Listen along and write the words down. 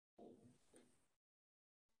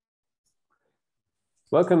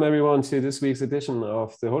Welcome everyone to this week's edition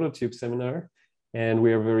of the HoloTube seminar. And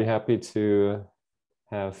we are very happy to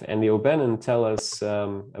have Andy O'Bannon tell us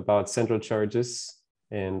about central charges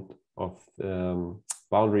and of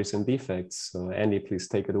boundaries and defects. So Andy, please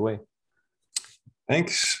take it away.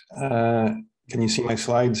 Thanks. Can you see my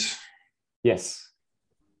slides? Yes.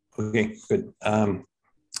 Okay, good. I'd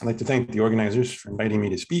like to thank the organizers for inviting me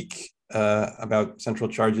to speak about central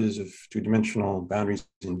charges of two-dimensional boundaries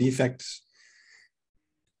and defects.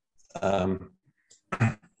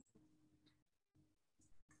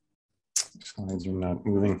 Slides are not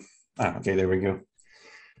moving. Okay, there we go.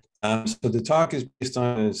 So the talk is based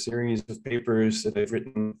on a series of papers that I've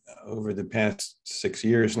written over the past 6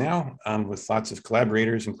 years now, with lots of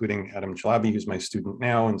collaborators, including Adam Chalabi, who's my student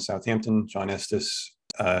now in Southampton, John Estes,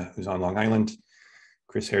 who's on Long Island,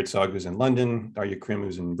 Chris Herzog, who's in London, Darya Krim,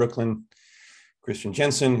 who's in Brooklyn, Christian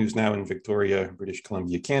Jensen, who's now in Victoria, British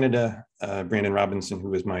Columbia, Canada, Brandon Robinson, who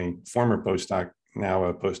was my former postdoc, now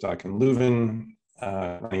a postdoc in Leuven,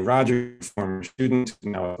 Ronnie Rogers, former student,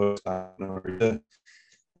 now a postdoc in Florida,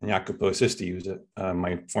 and Jacopo Assisti, who's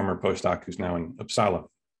my former postdoc, who's now in Uppsala.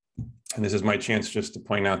 And this is my chance just to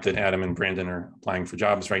point out that Adam and Brandon are applying for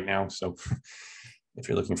jobs right now. So if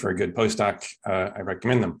you're looking for a good postdoc, I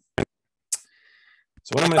recommend them.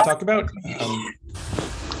 So what I'm going to talk about,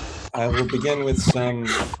 I will begin with some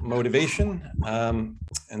motivation,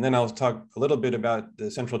 and then I'll talk a little bit about the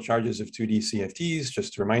central charges of 2D CFTs,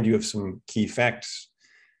 just to remind you of some key facts,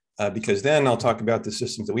 because then I'll talk about the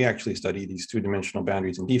systems that we actually study, these two-dimensional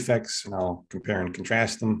boundaries and defects, and I'll compare and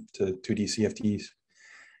contrast them to 2D CFTs.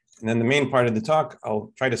 And then the main part of the talk,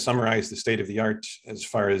 I'll try to summarize the state of the art as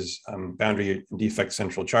far as boundary and defect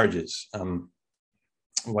central charges,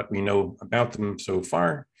 what we know about them so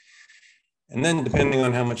far. And then depending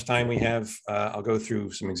on how much time we have, I'll go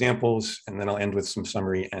through some examples, and then I'll end with some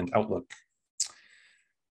summary and outlook.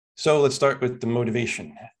 So let's start with the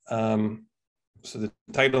motivation. So the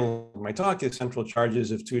title of my talk is Central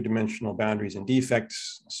Charges of Two-Dimensional Boundaries and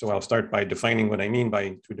Defects. So I'll start by defining what I mean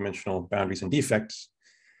by two-dimensional boundaries and defects.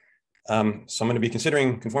 So I'm going to be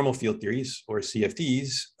considering conformal field theories, or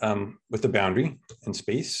CFTs, with a boundary in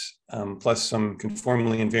space, plus some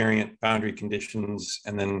conformally invariant boundary conditions,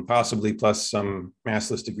 and then possibly plus some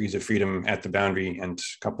massless degrees of freedom at the boundary and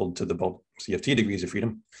coupled to the bulk CFT degrees of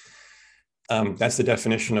freedom. That's the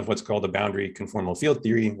definition of what's called a boundary conformal field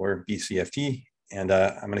theory, or BCFT. And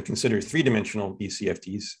I'm going to consider three-dimensional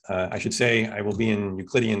BCFTs. I should say I will be in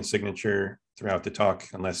Euclidean signature throughout the talk,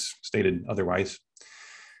 unless stated otherwise.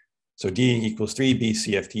 So D equals 3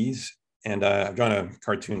 BCFTs, and I've drawn a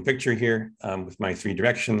cartoon picture here with my three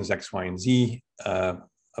directions, X, Y, and Z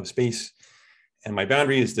of space. And my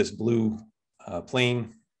boundary is this blue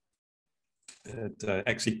plane at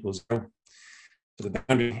X equals 0. So the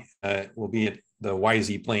boundary will be at the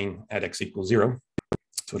YZ plane at X equals 0.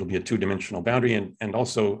 So it'll be a two-dimensional boundary. And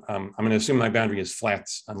also, I'm going to assume my boundary is flat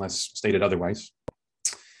unless stated otherwise.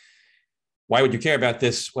 Why would you care about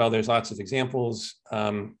this? Well, there's lots of examples.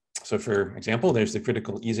 So for example, there's the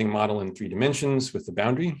critical easing model in 3 dimensions with the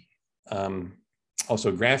boundary.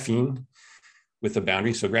 Also graphene with the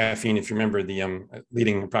boundary. So graphene, if you remember the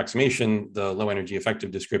leading approximation, the low energy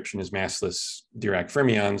effective description is massless Dirac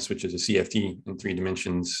fermions, which is a CFT in 3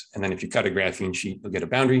 dimensions. And then if you cut a graphene sheet, you'll get a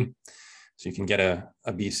boundary. So you can get a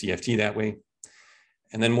BCFT that way.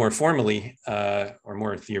 And then more formally, or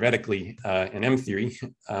more theoretically, in M theory,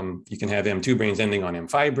 you can have M2 branes ending on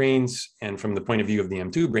M5 branes. And from the point of view of the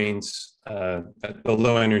M2 branes, the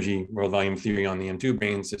low energy world volume theory on the M2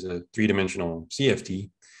 branes is a 3-dimensional CFT.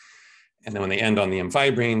 And then when they end on the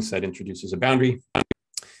M5 branes, that introduces a boundary. And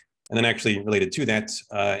then actually related to that,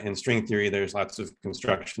 in string theory, there's lots of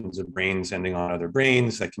constructions of branes ending on other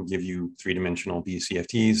branes that can give you 3-dimensional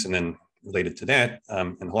BCFTs. And then related to that,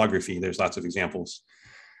 in holography, there's lots of examples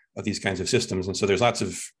of these kinds of systems. And so there's lots of,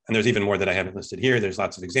 and there's even more that I haven't listed here. There's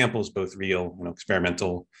lots of examples, both real,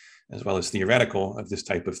 experimental, as well as theoretical of this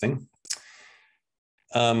type of thing.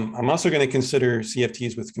 I'm also going to consider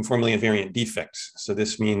CFTs with conformally invariant defects. So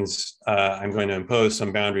this means I'm going to impose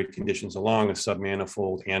some boundary conditions along a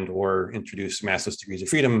submanifold and or introduce massless degrees of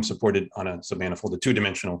freedom supported on a submanifold, a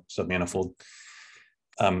two-dimensional submanifold,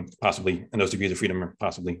 possibly, and those degrees of freedom are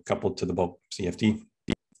possibly coupled to the bulk CFT.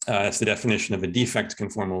 That's the definition of a defect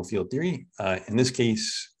conformal field theory. In this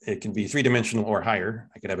case, it can be 3-dimensional or higher.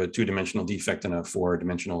 I could have a 2-dimensional defect and a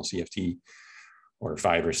 4-dimensional CFT, or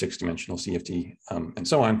 5 or 6-dimensional CFT, and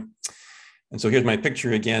so on. And so here's my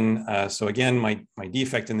picture again. So again, my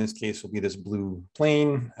defect in this case will be this blue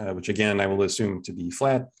plane, which again, I will assume to be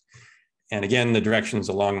flat. And again, the directions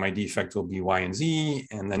along my defect will be y and z.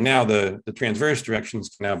 And then now the transverse directions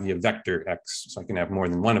can now be a vector x, so I can have more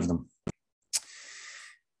than one of them.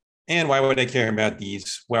 And why would I care about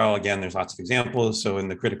these? Well, again, there's lots of examples. So in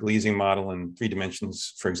the critical easing model in 3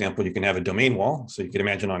 dimensions, for example, you can have a domain wall. So you could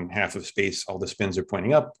imagine on half of space, all the spins are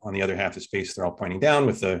pointing up. On the other half of space, they're all pointing down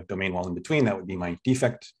with the domain wall in between. That would be my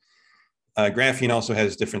defect. Graphene also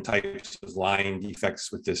has different types of line defects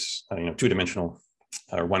with this 2-dimensional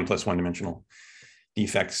or 1 plus 1 dimensional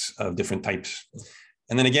defects of different types.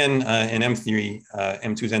 And then again, in M theory,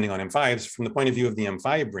 M2s ending on M5s, from the point of view of the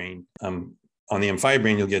M5 brane, on the M5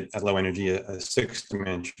 brane, you'll get at low energy a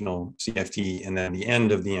 6-dimensional CFT, and then the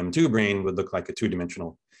end of the M2 brane would look like a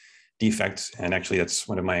 2-dimensional defect. And actually, that's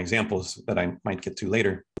one of my examples that I might get to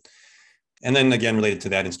later. And then again, related to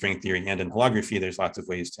that in string theory and in holography, there's lots of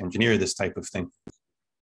ways to engineer this type of thing.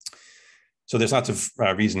 So there's lots of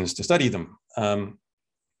reasons to study them.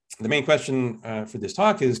 The main question for this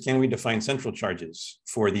talk is, can we define central charges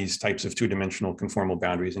for these types of 2-dimensional conformal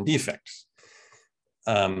boundaries and defects?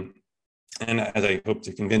 And as I hope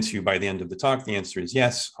to convince you by the end of the talk, the answer is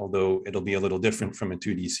yes, although it'll be a little different from a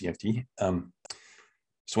 2D CFT.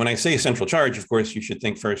 So when I say central charge, of course, you should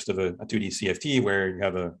think first of a 2D CFT where you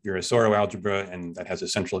have a Virasoro algebra and that has a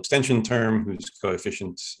central extension term whose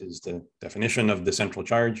coefficient is the definition of the central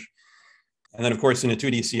charge. And then, of course, in a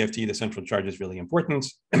 2D CFT, the central charge is really important.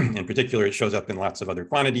 In particular, it shows up in lots of other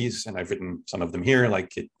quantities, and I've written some of them here,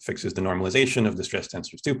 like it fixes the normalization of the stress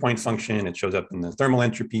tensor's 2-point function. It shows up in the thermal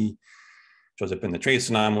entropy, shows up in the trace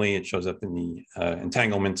anomaly, it shows up in the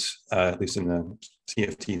entanglement, at least in the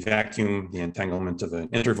CFT vacuum, the entanglement of an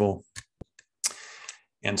interval,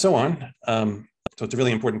 and so on. So it's a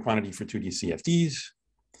really important quantity for 2D CFTs.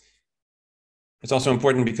 It's also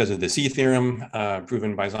important because of the c-theorem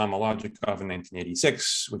proven by Zamolodchikov in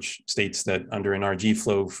 1986, which states that under an RG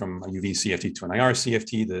flow from a UV CFT to an IR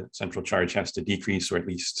CFT, the central charge has to decrease or at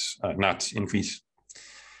least not increase.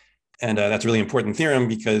 And that's a really important theorem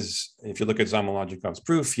because if you look at Zamolodchikov's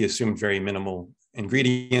proof, he assumed very minimal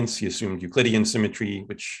ingredients. He assumed Euclidean symmetry,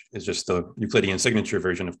 which is just the Euclidean signature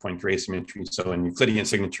version of Poincare symmetry. So in Euclidean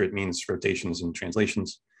signature, it means rotations and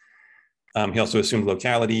translations. He also assumed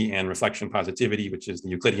locality and reflection positivity, which is the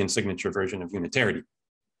Euclidean signature version of unitarity.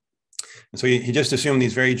 And so he just assumed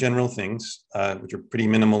these very general things, which are pretty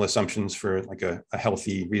minimal assumptions for like a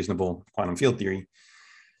healthy, reasonable quantum field theory.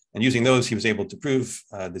 And using those, he was able to prove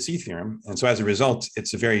the c-theorem. And so as a result,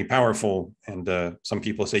 it's a very powerful and some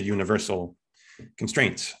people say universal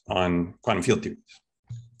constraint on quantum field theories.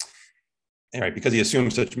 Anyway, because he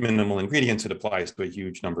assumes such minimal ingredients, it applies to a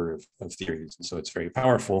huge number of theories. And so it's very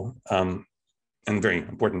powerful and very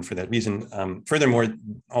important for that reason. Furthermore,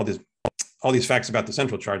 all these facts about the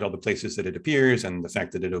central charge, all the places that it appears, and the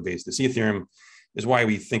fact that it obeys the c-theorem is why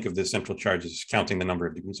we think of the central charge as counting the number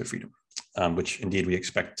of degrees of freedom, which indeed we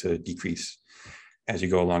expect to decrease as you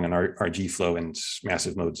go along in RG flow and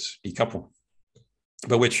massive modes decouple.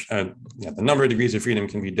 But which, the number of degrees of freedom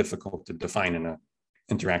can be difficult to define in an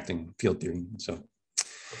interacting field theory. So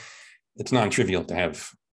it's non-trivial to have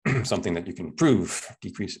something that you can prove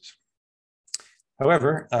decreases.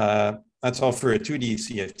 However, that's all for a 2D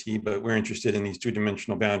CFT, but we're interested in these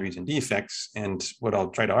 2-dimensional boundaries and defects. And what I'll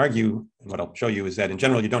try to argue, and what I'll show you is that in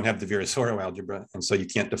general, you don't have the Virasoro algebra, and so you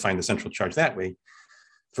can't define the central charge that way.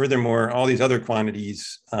 Furthermore, all these other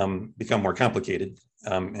quantities become more complicated.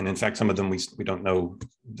 And in fact, some of them we don't know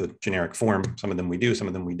the generic form. Some of them we do, some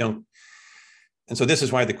of them we don't. And so this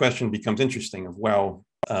is why the question becomes interesting of, well,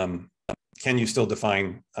 can you still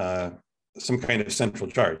define some kind of central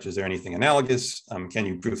charge? Is there anything analogous? Can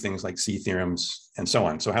you prove things like c-theorems and so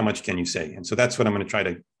on? So how much can you say? And so that's what I'm going to try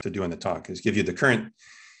to do in the talk, is give you the current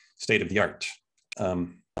state of the art.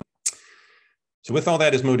 So with all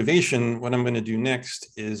that as motivation, what I'm going to do next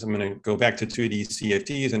is I'm going to go back to 2D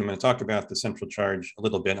CFTs, and I'm going to talk about the central charge a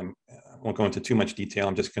little bit. I won't go into too much detail.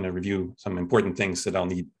 I'm just going to review some important things that I'll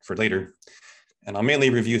need for later. And I'll mainly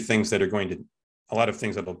review things that are going to, a lot of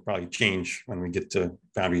things that will probably change when we get to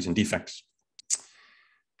boundaries and defects.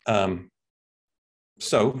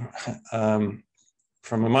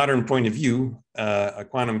 From a modern point of view, a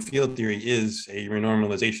quantum field theory is a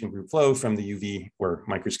renormalization group flow from the UV or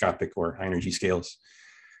microscopic or high energy scales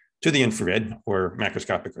to the infrared or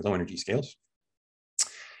macroscopic or low energy scales.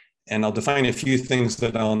 And I'll define a few things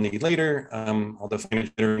that I'll need later. I'll define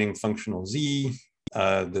a generating functional Z,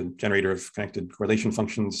 the generator of connected correlation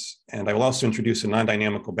functions. And I will also introduce a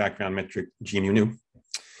non-dynamical background metric G mu nu.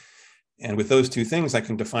 And with those two things, I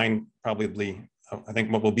can define probably, I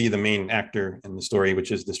think, what will be the main actor in the story,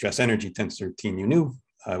 which is the stress energy tensor T mu nu.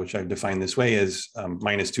 which I've defined this way as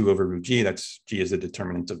minus 2 over root g. That's g is the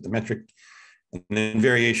determinant of the metric. And then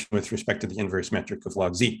variation with respect to the inverse metric of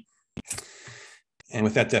log z. And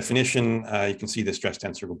with that definition, you can see the stress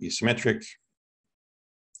tensor will be symmetric.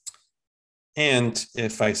 And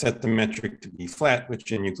if I set the metric to be flat,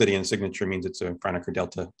 which in Euclidean signature means it's a Kronecker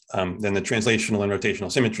delta, then the translational and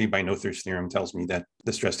rotational symmetry by Noether's theorem tells me that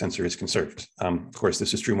the stress tensor is conserved. Of course,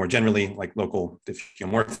 this is true more generally, like local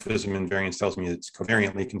diffeomorphism invariance tells me it's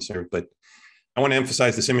covariantly conserved. But I want to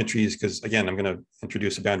emphasize the symmetries because, again, I'm going to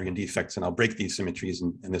introduce a boundary and defects, and I'll break these symmetries,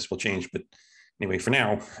 and this will change. But anyway, for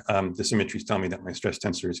now, the symmetries tell me that my stress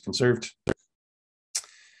tensor is conserved.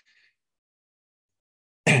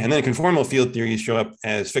 And then conformal field theories show up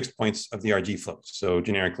as fixed points of the RG flow. So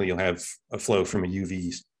generically, you'll have a flow from a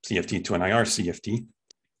UV CFT to an IR CFT.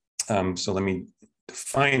 So let me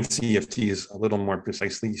define CFTs a little more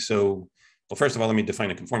precisely. So, well, first of all, let me define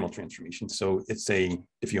a conformal transformation. So it's a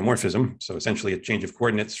diffeomorphism. So essentially a change of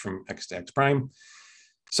coordinates from x to x prime,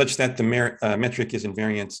 such that the metric is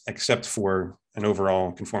invariant except for an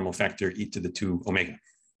overall conformal factor e to the 2 omega.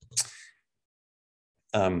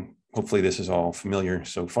 Hopefully this is all familiar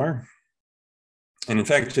so far. And in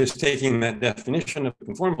fact, just taking that definition of the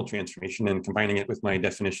conformal transformation and combining it with my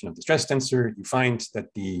definition of the stress tensor, you find that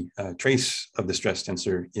the trace of the stress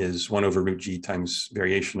tensor is 1 over root g times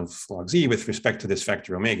variation of log z with respect to this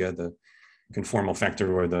factor omega, the conformal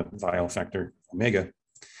factor or the Weyl factor omega.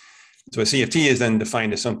 So a CFT is then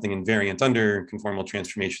defined as something invariant under conformal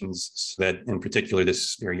transformations so that in particular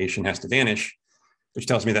this variation has to vanish, which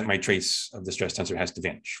tells me that my trace of the stress tensor has to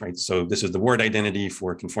vanish, right? So this is the word identity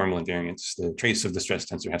for conformal invariance. The trace of the stress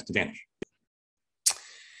tensor has to vanish.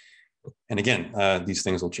 And again, these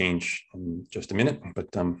things will change in just a minute, but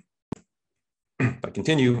if I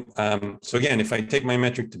continue. So again, if I take my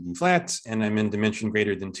metric to be flat and I'm in dimension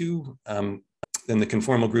greater than 2, then the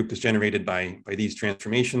conformal group is generated by these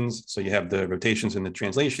transformations. So you have the rotations and the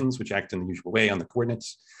translations, which act in the usual way on the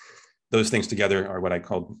coordinates. Those things together are what I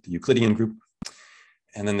call the Euclidean group.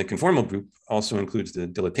 And then the conformal group also includes the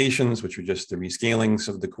dilatations, which are just the rescalings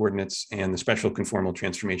of the coordinates, and the special conformal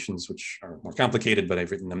transformations, which are more complicated, but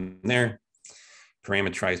I've written them there,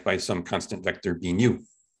 parametrized by some constant vector b mu.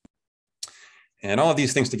 And all of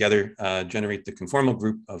these things together generate the conformal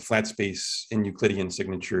group of flat space in Euclidean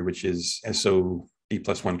signature, which is SO b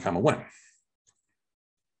plus 1 comma 1.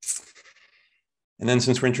 And then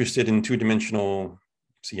since we're interested in two-dimensional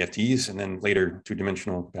CFTs and then later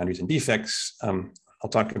two-dimensional boundaries and defects, I'll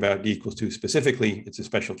talk about d equals 2 specifically. It's a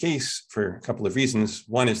special case for a couple of reasons.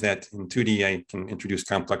 One is that in 2D, I can introduce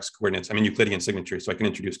complex coordinates. I'm in Euclidean signature, so I can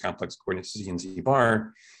introduce complex coordinates z and z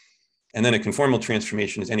bar. And then a conformal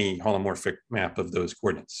transformation is any holomorphic map of those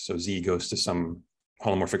coordinates. So z goes to some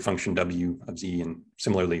holomorphic function w of z, and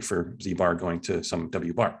similarly for z bar going to some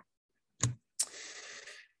w bar.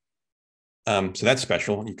 So that's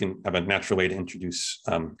special. You can have a natural way to introduce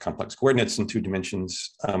complex coordinates in 2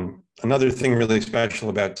 dimensions. Another thing really special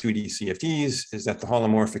about 2D CFTs is that the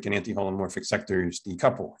holomorphic and anti-holomorphic sectors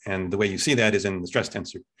decouple. And the way you see that is in the stress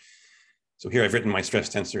tensor. So here I've written my stress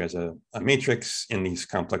tensor as a matrix in these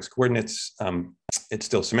complex coordinates. It's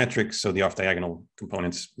still symmetric, so the off-diagonal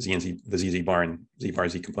components, z and z, the z bar and z bar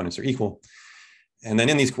z components are equal. And then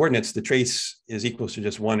in these coordinates, the trace is equal to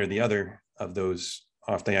just one or the other of those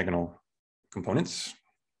off-diagonal components.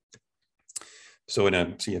 So in a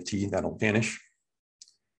CFT, that'll vanish.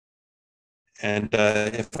 And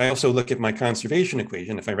if I also look at my conservation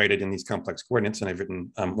equation, if I write it in these complex coordinates, and I've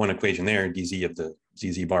written one equation there, dz of the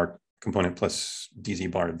zz bar component plus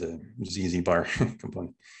dz bar of the zz bar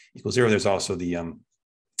component equals 0, there's also the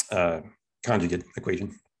conjugate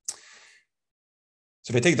equation.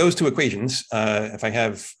 So if I take those 2 equations, if I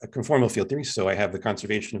have a conformal field theory, so I have the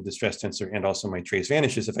conservation of the stress tensor and also my trace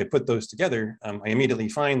vanishes, if I put those together, I immediately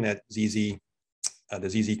find that ZZ, the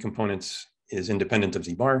ZZ components is independent of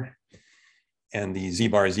Z bar, and the Z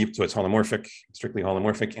bar is Z, so it's holomorphic, strictly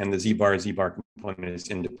holomorphic, and the Z bar component is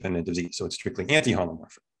independent of Z, so it's strictly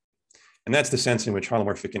anti-holomorphic. And that's the sense in which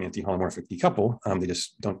holomorphic and anti-holomorphic decouple. They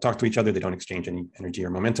just don't talk to each other, they don't exchange any energy or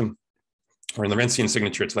momentum. Or in Lorentzian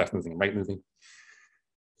signature, it's left moving and right moving.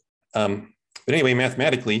 But anyway,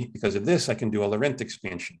 mathematically, because of this, I can do a Lorentz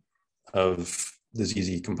expansion of the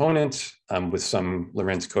ZZ component with some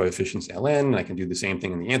Lorentz coefficients Ln. I can do the same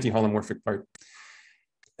thing in the anti-holomorphic part.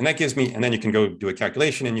 And that gives me, and then you can go do a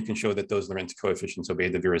calculation and you can show that those Lorentz coefficients obey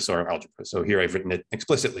the Virasoro algebra. So here I've written it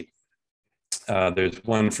explicitly. There's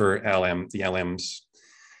one for LM, the LMs,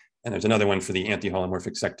 and there's another one for the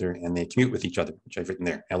anti-holomorphic sector, and they commute with each other, which I've written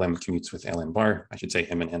there. LM commutes with LM bar. I should say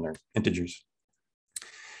M and N are integers.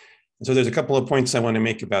 So there's a couple of points I want to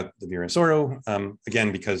make about the Virasoro,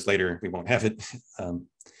 again, because later we won't have it.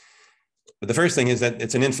 But the first thing is that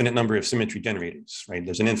it's an infinite number of symmetry generators, right?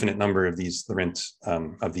 There's an infinite number of these Lorentz,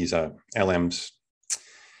 of these LMs.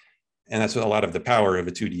 And that's a lot of the power of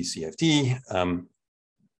a 2D CFT,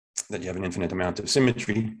 that you have an infinite amount of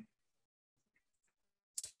symmetry.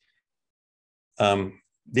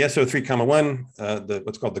 The SO3,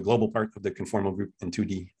 what's called the global part of the conformal group in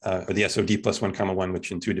 2D, or the SOD plus 1, 1,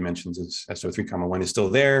 which in 2 dimensions is SO3, is still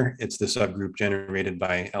there. It's the subgroup generated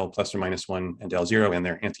by L plus or minus 1 and L0 and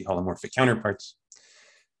their anti-holomorphic counterparts.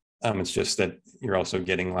 It's just that you're also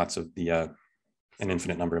getting lots of an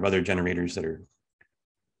infinite number of other generators that are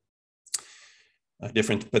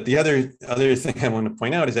different. But the other thing I want to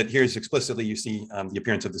point out is that here's explicitly you see the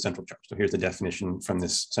appearance of the central charge. So here's the definition from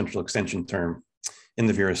this central extension term in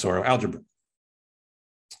the Virasoro algebra.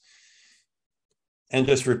 And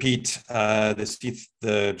just repeat,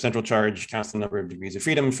 the central charge counts the number of degrees of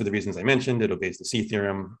freedom for the reasons I mentioned. It obeys the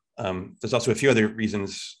c-theorem. There's also a few other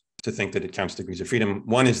reasons to think that it counts degrees of freedom.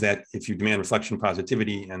 One is that if you demand reflection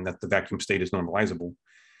positivity and that the vacuum state is normalizable,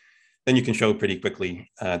 then you can show pretty quickly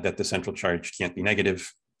that the central charge can't be negative.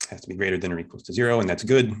 It has to be greater than or equals to 0. And that's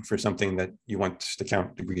good for something that you want to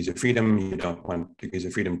count degrees of freedom. You don't want degrees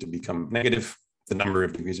of freedom to become negative, the number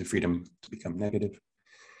of degrees of freedom to become negative.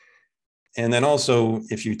 And then also,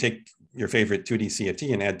 if you take your favorite 2D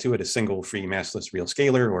CFT and add to it a single free massless real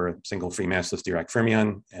scalar or a single free massless Dirac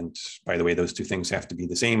fermion, and by the way, those two things have to be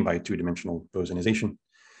the same by two-dimensional Bosanization,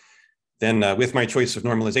 then with my choice of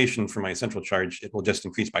normalization for my central charge, it will just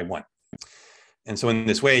increase by 1. And so in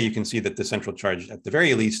this way, you can see that the central charge, at the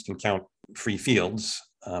very least, can count free fields.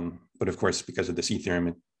 But of course, because of the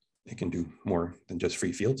c-theorem, it can do more than just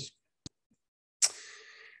free fields.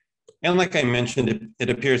 And like I mentioned, it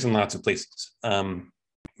appears in lots of places,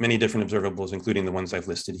 many different observables, including the ones I've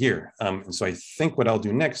listed here. And so I think what I'll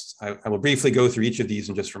do next, I will briefly go through each of these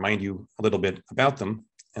and just remind you a little bit about them.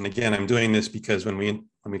 And again, I'm doing this because when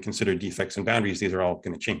we consider defects and boundaries, these are all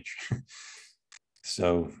going to change.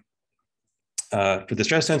 So for the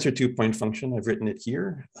stress tensor 2-point function, I've written it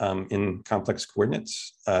here in complex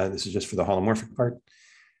coordinates. This is just for the holomorphic part.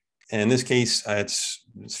 And in this case, it's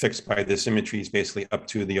fixed by the symmetries basically up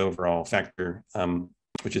to the overall factor,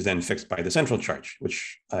 which is then fixed by the central charge,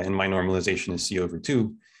 which in my normalization is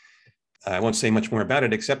C/2. I won't say much more about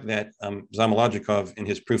it, except that Zamolodchikov, in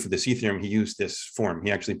his proof of the c-theorem, he used this form.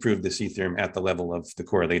 He actually proved the c-theorem at the level of the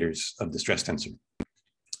correlators of the stress tensor.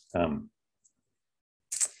 I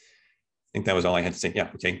think that was all I had to say. Yeah,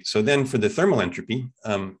 okay. So then for the thermal entropy,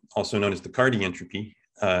 also known as the Cardy entropy,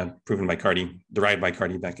 proven by Cardy, derived by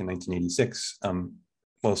Cardy back in 1986.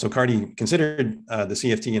 Well, so Cardy considered the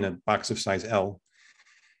CFT in a box of size L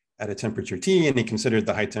at a temperature T, and he considered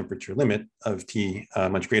the high temperature limit of T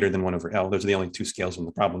much greater than 1 over L. Those are the only two scales in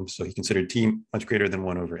the problem. So he considered T much greater than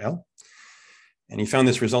 1 over L. And he found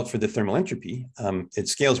this result for the thermal entropy. It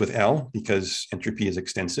scales with L because entropy is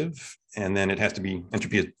extensive. And then it has to be,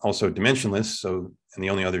 entropy is also dimensionless. So, and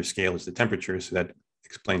the only other scale is the temperature. So that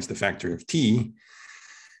explains the factor of T.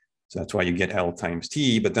 So that's why you get L times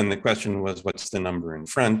T. But then the question was, what's the number in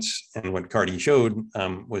front? And what Cardy showed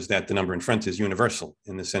was that the number in front is universal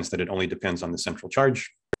in the sense that it only depends on the central charge,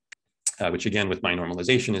 which again, with my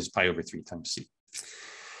normalization is pi over 3 times C.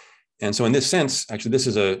 And so in this sense, actually, this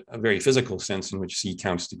is a very physical sense in which C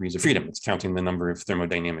counts degrees of freedom. It's counting the number of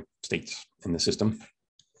thermodynamic states in the system,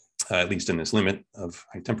 at least in this limit of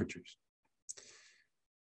high temperatures.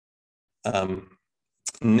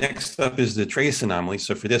 Next up is the trace anomaly.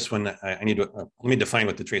 So for this one, I need to, let me define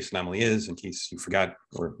what the trace anomaly is in case you forgot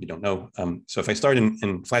or you don't know. So if I start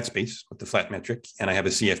in flat space with the flat metric and I have a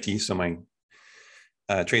CFT, so my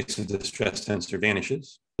trace of the stress tensor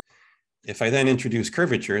vanishes. If I then introduce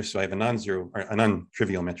curvature, so I have a non-zero or a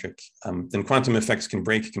non-trivial metric, then quantum effects can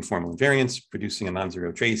break conformal invariance, producing a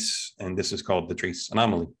non-zero trace, and this is called the trace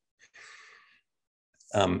anomaly.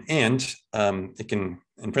 It can,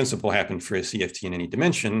 in principle, happen for a CFT in any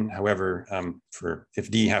dimension. However,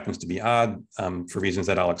 if D happens to be odd, for reasons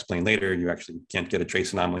that I'll explain later, you actually can't get a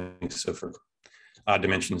trace anomaly. So for odd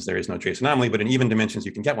dimensions, there is no trace anomaly, but in even dimensions,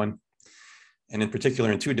 you can get one. And in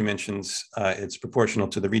particular, in 2 dimensions, it's proportional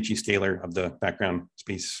to the Ricci scalar of the background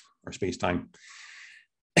space or space-time.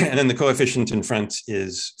 And then the coefficient in front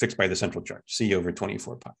is fixed by the central charge, C over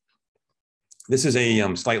 24 pi. This is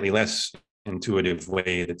a slightly less intuitive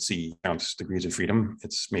way that C counts degrees of freedom.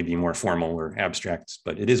 It's maybe more formal or abstract,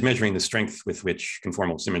 but it is measuring the strength with which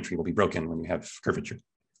conformal symmetry will be broken when you have curvature.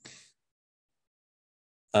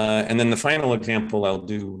 And then the final example I'll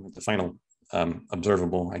do, the final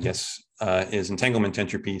observable, I guess, is entanglement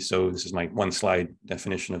entropy. So this is my one slide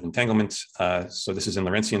definition of entanglement. So this is in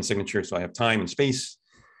Lorentzian signature. So I have time and space,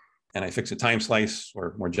 and I fix a time slice,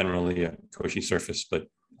 or more generally a Cauchy surface, but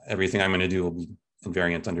everything I'm going to do will be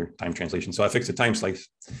invariant under time translation. So I fix a time slice,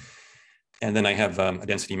 and then I have a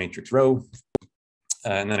density matrix rho.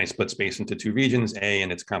 And then I split space into two regions, A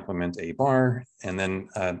and its complement A bar. And then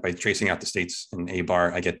by tracing out the states in A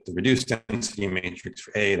bar, I get the reduced density matrix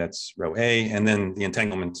for A, that's rho A. And then the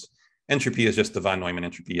entanglement entropy is just the von Neumann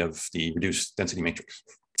entropy of the reduced density matrix.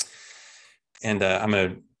 And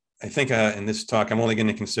I think in this talk, I'm only going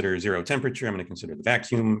to consider zero temperature. I'm going to consider the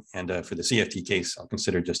vacuum. And for the CFT case, I'll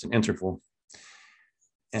consider just an interval.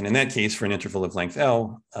 And in that case, for an interval of length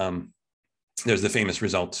L, there's the famous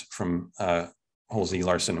result from Halsey,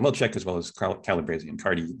 Larson, and Wilczek, as well as Calabresi and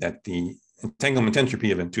Cardy, that the entanglement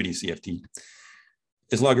entropy of a 2D CFT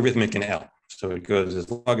is logarithmic in L. So it goes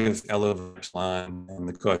as log of L over epsilon, and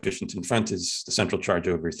the coefficient in front is the central charge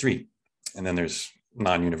over 3. And then there's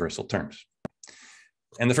non-universal terms.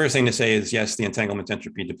 And the first thing to say is, yes, the entanglement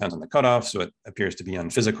entropy depends on the cutoff, so it appears to be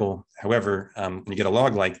unphysical. However, when you get a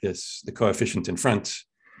log like this, the coefficient in front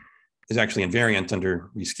is actually invariant under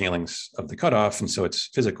rescalings of the cutoff, and so it's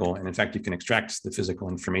physical. And in fact, you can extract the physical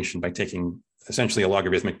information by taking essentially a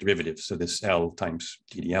logarithmic derivative. So this L times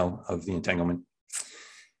DDL of the entanglement,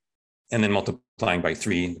 and then multiplying by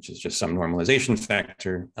 3, which is just some normalization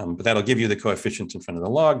factor. But that'll give you the coefficient in front of the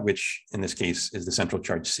log, which in this case is the central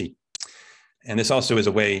charge C. And this also is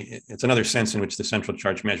a way, it's another sense in which the central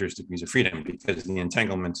charge measures degrees of freedom, because the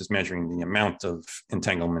entanglement is measuring the amount of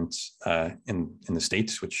entanglement in the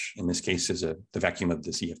states, which in this case is the vacuum of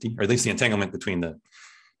the CFT, or at least the entanglement between the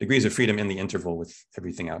degrees of freedom in the interval with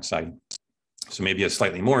everything outside. So maybe a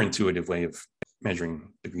slightly more intuitive way of measuring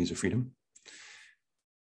degrees of freedom.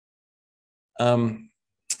 I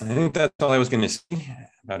think that's all I was going to say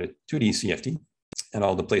about a 2D CFT and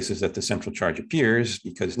all the places that the central charge appears,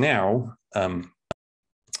 because now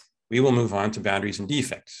we will move on to boundaries and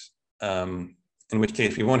defects, in which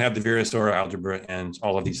case we won't have the Virasoro algebra and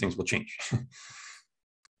all of these things will change.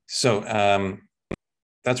 So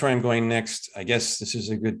that's where I'm going next. I guess this is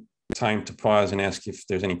a good time to pause and ask if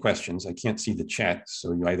there's any questions. I can't see the chat,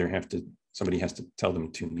 so you either have to, somebody has to tell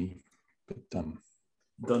them to me. But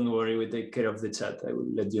don't worry, we take care of the chat. I will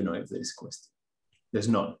let you know if there is a question. There's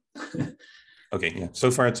none. Okay, yeah, so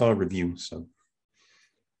far it's all review, so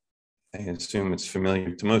I assume it's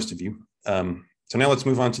familiar to most of you. So now let's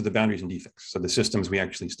move on to the boundaries and defects, so the systems we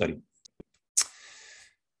actually study.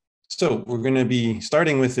 So we're going to be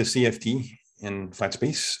starting with the CFT in flat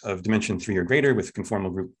space of dimension 3 or greater with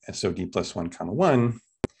conformal group SOD plus 1, 1.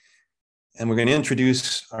 And we're going to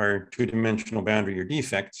introduce our two-dimensional boundary or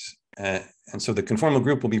defects. And so the conformal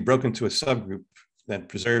group will be broken to a subgroup that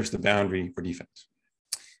preserves the boundary or defect.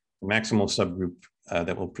 The maximal subgroup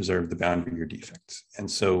that will preserve the boundary or defect. And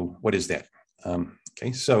so what is that?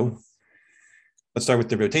 Okay, so let's start with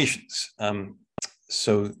the rotations.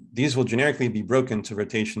 So these will generically be broken to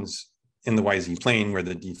rotations in the YZ plane where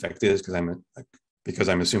the defect is, because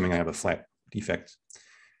I'm assuming I have a flat defect,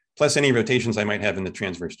 plus any rotations I might have in the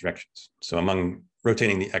transverse directions. So among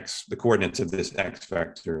rotating the coordinates of this X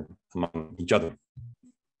vector among each other.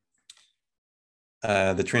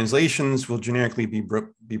 The translations will generically be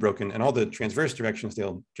broken, and all the transverse directions,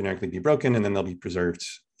 they'll generically be broken, and then they'll be preserved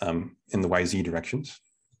in the YZ directions.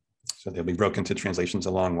 So they'll be broken to translations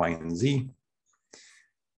along Y and Z.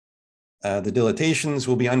 The dilatations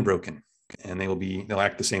will be unbroken, and they'll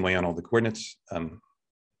act the same way on all the coordinates.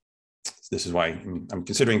 This is why I'm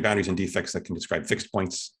considering boundaries and defects that can describe fixed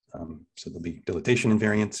points. So there'll be dilatation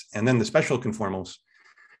invariants. And then the special conformals,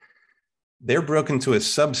 they're broken to a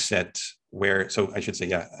subset where, so I should say,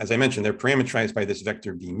 yeah, as I mentioned, they're parameterized by this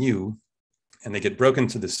vector B mu, and they get broken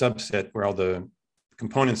to the subset where all the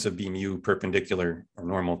components of B mu perpendicular or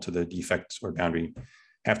normal to the defect or boundary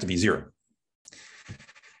have to be 0.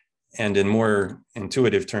 And in more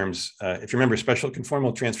intuitive terms, if you remember special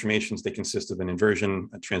conformal transformations, they consist of an inversion,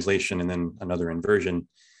 a translation, and then another inversion.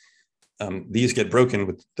 These get broken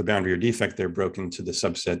with the boundary or defect. They're broken to the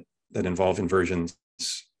subset that involve inversions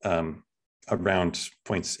around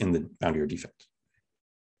points in the boundary or defect.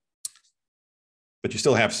 But you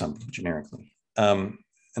still have some generically. And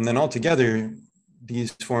then altogether,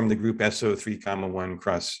 these form the group SO3, 1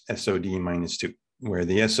 cross SOD minus 2, where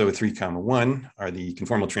the SO3, 1 are the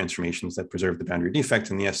conformal transformations that preserve the boundary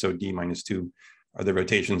defect, and the SOD minus 2 are the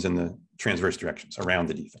rotations in the transverse directions around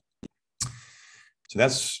the defect. So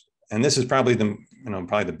that's, and this is probably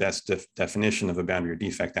the best definition of a boundary or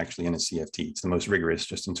defect actually in a CFT. It's the most rigorous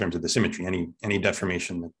just in terms of the symmetry. Any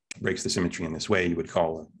deformation that breaks the symmetry in this way, you would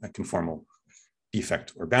call a conformal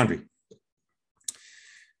defect or boundary.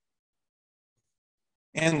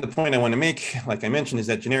 And the point I want to make, like I mentioned, is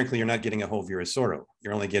that generically you're not getting a whole Virasoro.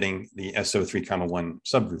 You're only getting the SO3,1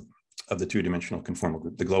 subgroup of the two-dimensional conformal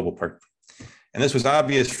group, the global part. And this was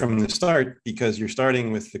obvious from the start because you're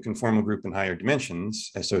starting with the conformal group in higher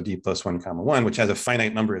dimensions, SOD plus 1,1, which has a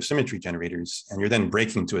finite number of symmetry generators, and you're then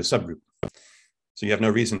breaking to a subgroup. So you have no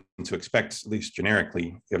reason to expect, at least generically,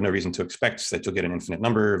 you have no reason to expect that you'll get an infinite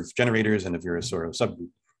number of generators and a Virasoro subgroup.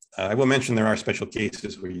 I will mention there are special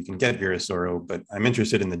cases where you can get Virasoro, but I'm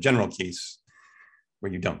interested in the general case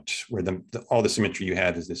where you don't, where all the symmetry you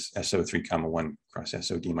have is this SO3,1 cross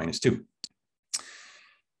SOD minus 2.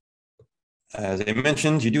 As I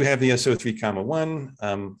mentioned, you do have the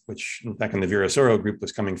SO3,1, which back in the Virasoro group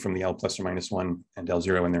was coming from the L plus or minus 1 and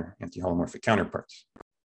L0 and their anti-holomorphic counterparts.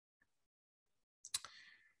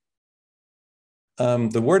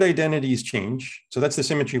 The word identities change. So that's the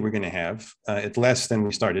symmetry we're going to have. It's less than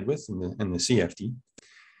we started with in the CFT.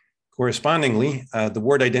 Correspondingly, the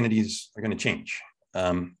word identities are going to change.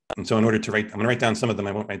 And so in order to write, I'm going to write down some of them.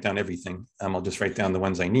 I won't write down everything. I'll just write down the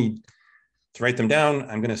ones I need. To write them down,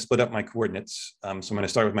 I'm going to split up my coordinates. So I'm going to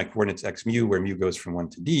start with my coordinates x mu, where mu goes from 1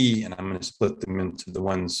 to d, and I'm going to split them into the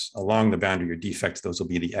ones along the boundary or defects. Those will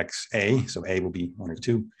be the xa, so a will be 1 or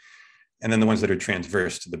 2. And then the ones that are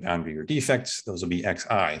transverse to the boundary or defects, those will be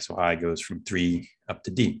xi, so I goes from 3 up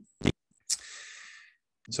to d.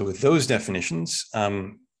 So with those definitions,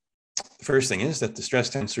 the first thing is that the stress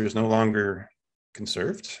tensor is no longer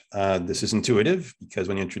conserved. This is intuitive because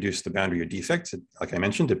when you introduce the boundary or defect, like I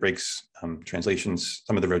mentioned, it breaks translations,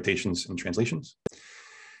 some of the rotations in translations.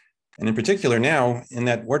 And in particular now, in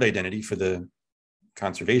that word identity for the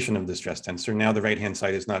conservation of the stress tensor, now the right-hand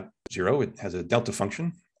side is not 0. It has a delta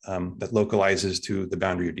function that localizes to the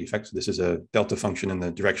boundary or defect. So this is a delta function in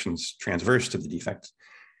the directions transverse to the defect.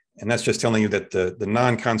 And that's just telling you that the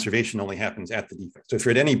non-conservation only happens at the defect. So if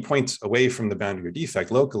you're at any points away from the boundary or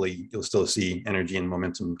defect locally, you'll still see energy and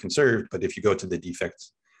momentum conserved. But if you go to the defect,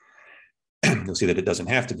 you'll see that it doesn't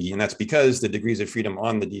have to be. And that's because the degrees of freedom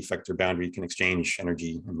on the defect or boundary can exchange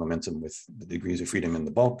energy and momentum with the degrees of freedom in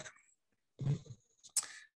the bulk.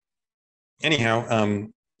 Anyhow,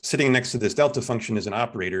 sitting next to this delta function is an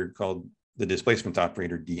operator called the displacement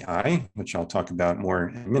operator di, which I'll talk about more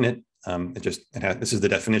in a minute. This is the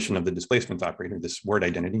definition of the displacement operator, this word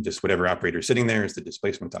identity, just whatever operator is sitting there is the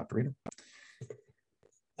displacement operator.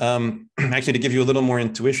 Actually, to give you a little more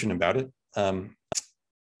intuition about it,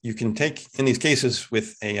 you can take, in these cases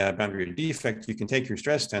with a boundary or defect, you can take your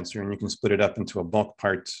stress tensor and you can split it up into a bulk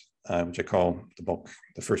part, which I call the bulk,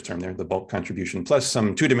 the first term there, the bulk contribution, plus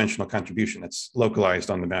some two-dimensional contribution that's localized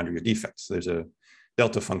on the boundary or defect. So there's a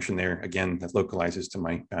delta function there, again, that localizes to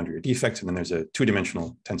my boundary or defect, and then there's a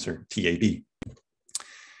two-dimensional tensor, TAB.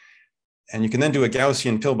 And you can then do a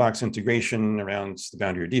Gaussian pillbox integration around the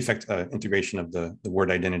boundary or defect, integration of the word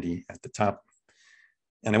identity at the top.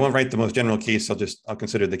 And I won't write the most general case, I'll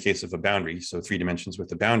consider the case of a boundary, so 3 dimensions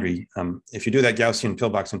with a boundary. If you do that Gaussian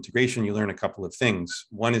pillbox integration, you learn a couple of things.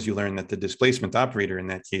 One is you learn that the displacement operator in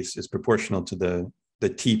that case is proportional to the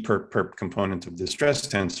T perp component of the stress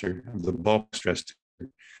tensor, the bulk stress tensor,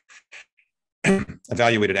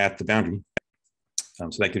 evaluated at the boundary.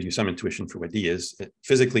 So that gives you some intuition for what D is.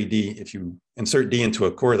 Physically, D, if you insert D into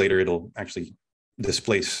a correlator, it'll actually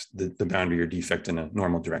displace the boundary or defect in a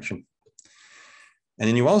normal direction. And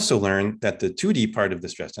then you also learn that the 2D part of the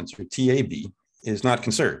stress tensor, TAB, is not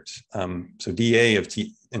conserved. So dA of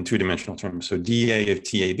T in two-dimensional terms. So dA of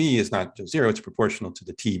TAB is not just 0, it's proportional to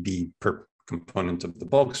the TB perp component of the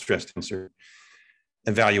bulk stress tensor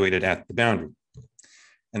evaluated at the boundary.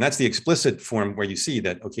 And that's the explicit form where you see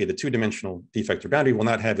that, okay, the two-dimensional defect or boundary will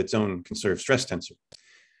not have its own conserved stress tensor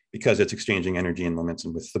because it's exchanging energy and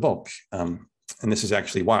momentum with the bulk. And this is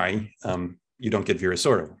actually why you don't get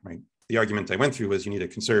Virasoro, right? The argument I went through was you need a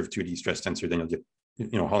conserved 2D stress tensor, then you'll get,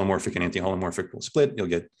 holomorphic and anti-holomorphic will split, you'll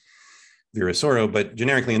get Virasoro, but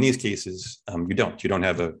generically in these cases, you don't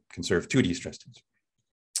have a conserved 2D stress tensor.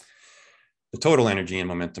 The total energy and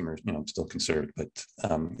momentum are, still conserved, but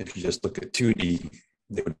if you just look at 2D,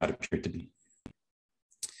 they would not appear to be.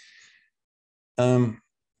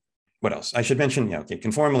 What else? I should mention,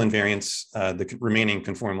 conformal invariance, the remaining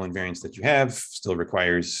conformal invariance that you have still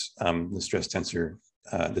requires the stress tensor,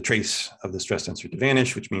 the trace of the stress tensor to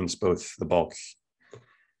vanish, which means both the bulk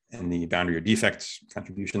and the boundary or defect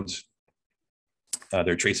contributions,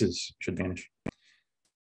 their traces should vanish.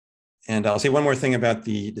 And I'll say one more thing about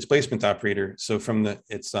the displacement operator. So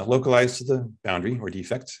it's localized to the boundary or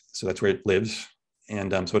defect. So that's where it lives.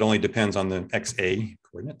 And so it only depends on the XA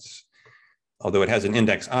coordinates, although it has an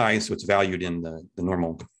index I, so it's valued in the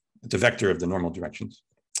normal it's a vector of the normal directions.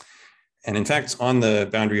 And in fact, on the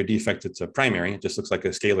boundary of defect, it's a primary. It just looks like a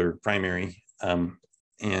scalar primary.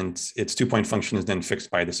 And its 2-point function is then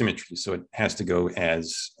fixed by the symmetry. So it has to go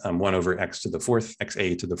as 1 over x to the 4th,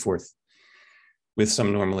 xa to the 4th, with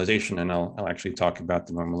some normalization. And I'll actually talk about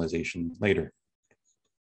the normalization later.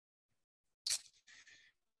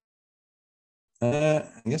 I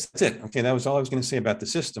guess that's it. Okay, that was all I was going to say about the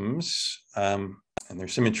systems and their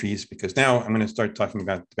symmetries, because now I'm going to start talking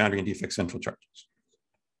about the boundary and defect central charges.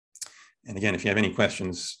 And again, if you have any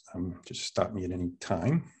questions, just stop me at any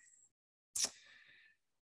time.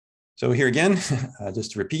 So here again,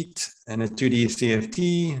 just to repeat, in a 2D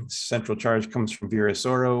CFT, central charge comes from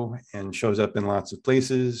Virasoro and shows up in lots of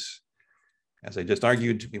places. As I just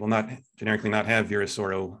argued, we will not generically not have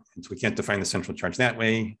Virasoro, and so we can't define the central charge that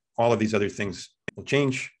way. All of these other things will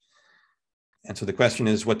change. And so the question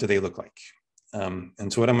is, what do they look like?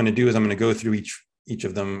 And so what I'm going to do is I'm going to go through each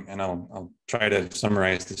of them, and I'll try to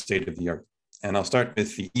summarize the state of the art. And I'll start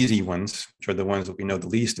with the easy ones, which are the ones that we know the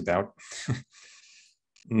least about,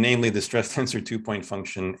 namely the stress tensor 2-point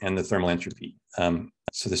function and the thermal entropy.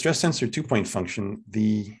 So the stress tensor 2-point function,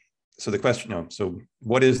 so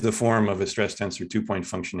what is the form of a stress tensor 2-point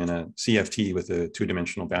function in a CFT with a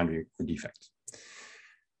 2-dimensional boundary or defect?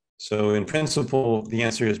 So in principle, the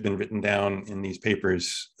answer has been written down in these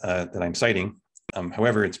papers that I'm citing.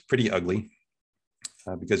 However, it's pretty ugly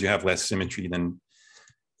because you have less symmetry than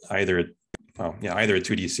either a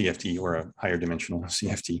 2D CFT or a higher dimensional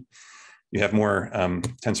CFT. You have more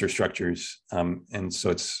tensor structures, and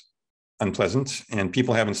so it's unpleasant, and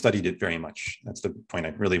people haven't studied it very much. That's the point I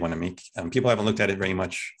really want to make. People haven't looked at it very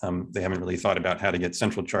much. They haven't really thought about how to get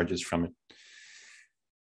central charges from it.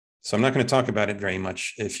 So I'm not going to talk about it very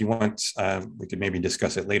much. If you want, we could maybe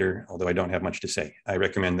discuss it later, although I don't have much to say. I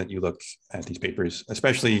recommend that you look at these papers,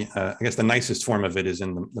 especially, I guess the nicest form of it is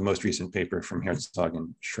in the most recent paper from Herzog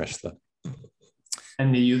and Schrestler.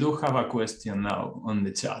 And you do have a question now on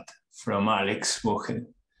the chat from Alex Boche.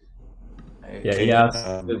 Yeah, he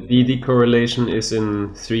asked, the DD correlation is in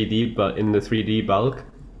 3D, but in the 3D bulk?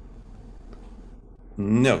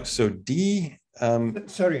 No, so D...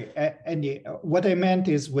 Sorry, Andy, what I meant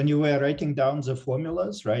is when you were writing down the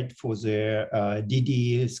formulas, right, for the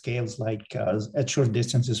DD scales like at short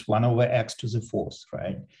distances 1 over x to the 4th,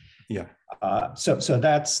 right? Yeah. So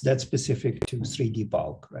that's specific to 3D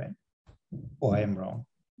bulk, right? Or I am wrong?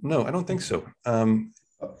 No, I don't think so.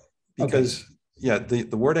 Because, yeah,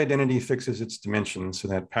 the word identity fixes its dimension, so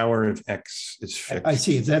that power of x is fixed. I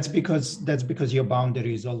see. That's because your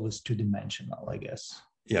boundary is always 2-dimensional, I guess.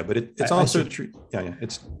 Yeah, but it's also true. Yeah.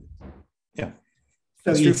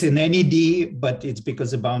 So it's in any D, but it's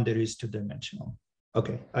because the boundary is 2-dimensional.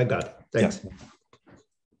 Okay, I got it. Thanks.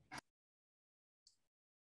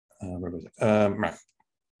 Yeah. Where was it? Right.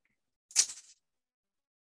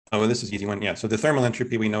 Oh, well, this is an easy one. Yeah, so the thermal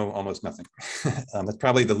entropy, we know almost nothing. That's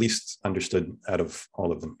probably the least understood out of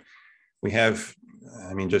all of them. We have,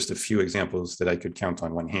 just a few examples that I could count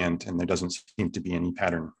on one hand, and there doesn't seem to be any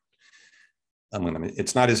pattern among them.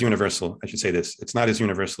 It's not as universal, I should say this, it's not as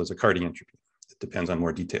universal as a Carty entropy. It depends on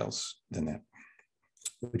more details than that,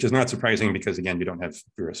 which is not surprising because, again, you don't have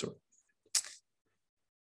Virasoro.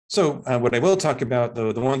 So what I will talk about,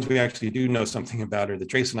 though, the ones we actually do know something about are the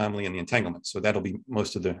trace anomaly and the entanglement. So that'll be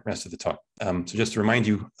most of the rest of the talk. So just to remind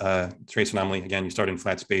you, trace anomaly, again, you start in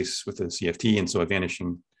flat space with a CFT, and so a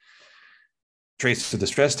vanishing trace to the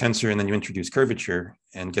stress tensor, and then you introduce curvature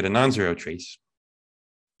and get a non-zero trace.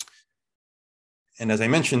 And as I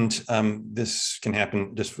mentioned, this can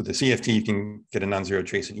happen just with the CFT, you can get a non-zero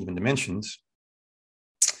trace in even dimensions.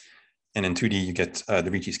 And in 2D, you get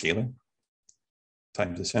the Ricci scalar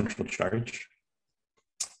times the central charge.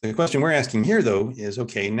 The question we're asking here, though, is,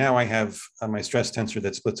 okay, now I have my stress tensor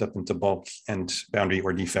that splits up into bulk and boundary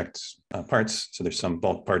or defect parts. So there's some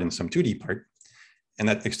bulk part and some 2D part, and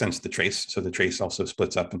that extends to the trace. So the trace also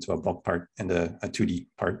splits up into a bulk part and a 2D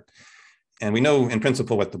part. And we know in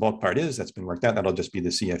principle what the bulk part is. That's been worked out. That'll just be the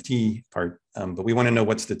CFT part. But we want to know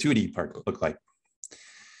what's the 2D part look like.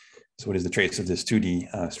 So what is the trace of this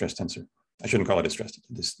 2D stress tensor? I shouldn't call it a stress,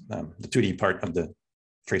 the 2D part of the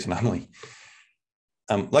trace anomaly.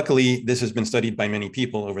 Luckily, this has been studied by many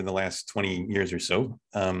people over the last 20 years or so.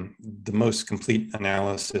 The most complete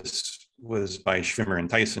analysis was by Schwimmer and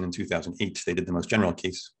Tyson in 2008. They did the most general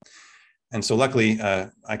case. And so luckily,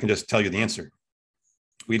 I can just tell you the answer.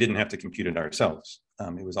 We didn't have to compute it ourselves.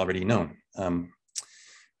 It was already known.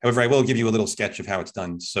 However, I will give you a little sketch of how it's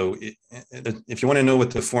done. So if you want to know what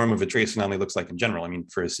the form of a trace anomaly looks like in general,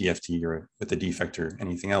 for a CFT or with a defect or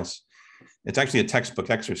anything else, It's actually a textbook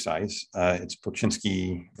exercise. It's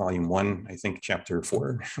Polchinski, volume 1, I think, chapter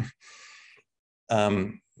 4.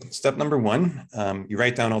 Step number 1, you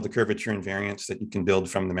write down all the curvature invariants that you can build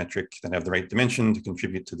from the metric that have the right dimension to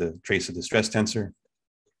contribute to the trace of the stress tensor.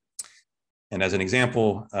 And as an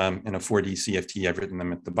example, in a 4D CFT, I've written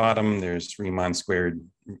them at the bottom. There's Riemann squared,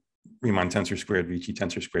 Riemann tensor squared, Ricci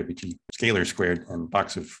tensor squared, Ricci scalar squared, and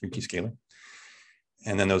box of Ricci scalar.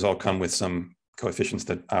 And then those all come with some coefficients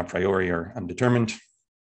that a priori are undetermined.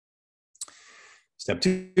 Step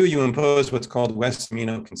 2, you impose what's called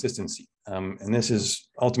Wess-Mino consistency. And this is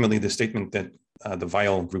ultimately the statement that the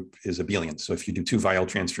Weyl group is abelian. So if you do 2 Weyl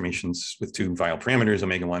transformations with 2 Weyl parameters,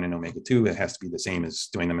 omega-1 and omega-2, it has to be the same as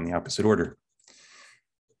doing them in the opposite order.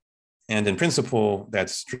 And in principle,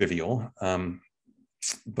 that's trivial.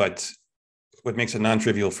 But what makes it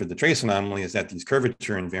non-trivial for the trace anomaly is that these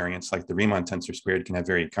curvature invariants, like the Riemann tensor squared, can have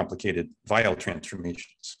very complicated Weyl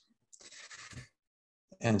transformations.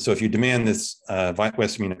 And so if you demand this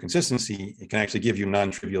Wess-Mino consistency, it can actually give you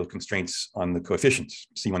non-trivial constraints on the coefficients,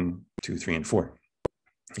 C1, 2, 3, and 4.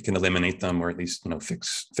 You can eliminate them, or at least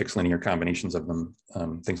fix linear combinations of them,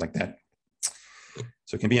 things like that.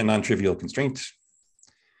 So it can be a non-trivial constraint.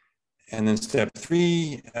 And then step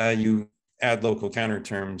 3, you add local counter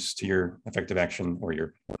terms to your effective action or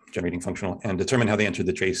your generating functional and determine how they enter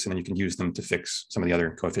the trace, and then you can use them to fix some of the other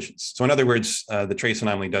coefficients. So in other words, the trace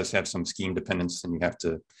anomaly does have some scheme dependence, and you have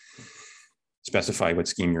to specify what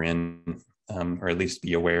scheme you're in, or at least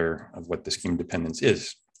be aware of what the scheme dependence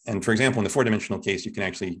is. And for example, in the 4-dimensional case, you can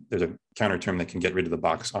actually, there's a counter term that can get rid of the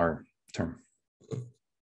box R term.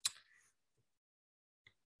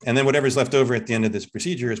 And then whatever's left over at the end of this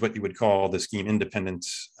procedure is what you would call the scheme independent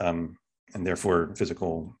and therefore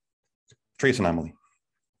physical trace anomaly.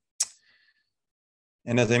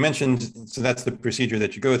 And as I mentioned, so that's the procedure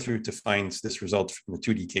that you go through to find this result from the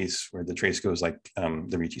 2D case where the trace goes like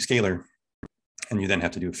the Ricci scalar. And you then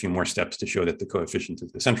have to do a few more steps to show that the coefficient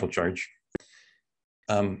is the central charge.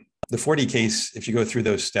 The 4D case, if you go through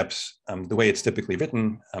those steps, the way it's typically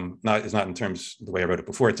written is not in terms of the way I wrote it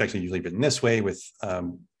before. It's actually usually written this way with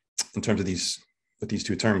in terms of these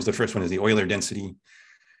 2 terms. The first one is the Euler density,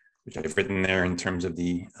 which I've written there in terms of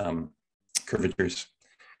the curvatures.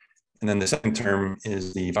 And then the second term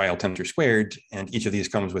is the Weyl tensor squared, and each of these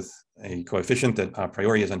comes with a coefficient that a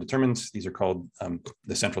priori is undetermined. These are called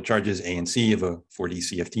the central charges A and C of a 4D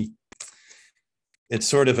CFT. It's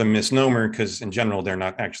sort of a misnomer because in general, they're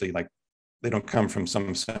not actually they don't come from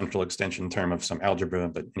some central extension term of some algebra,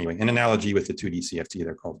 but anyway, in analogy with the 2D CFT,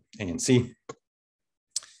 they're called A and C.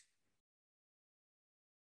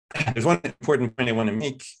 There's one important point I want to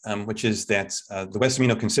make, which is that the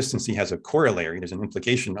Wess-Mino consistency has a corollary. There's an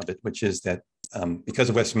implication of it, which is that because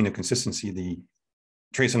of Wess-Mino consistency, the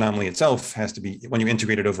trace anomaly itself has to be, when you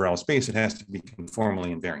integrate it over all space, it has to be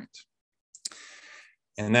conformally invariant.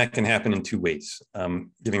 And that can happen in 2 ways,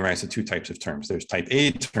 giving rise to 2 types of terms. There's type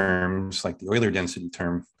A terms, like the Euler density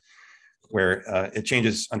term, where it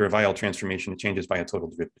changes under a Weyl transformation, it changes by a total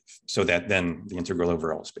derivative, so that then the integral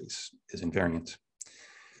over all space is invariant.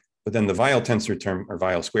 But then the Weyl tensor term or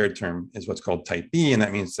Weyl squared term is what's called type B, and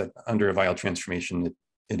that means that under a Weyl transformation,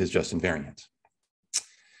 it is just invariant.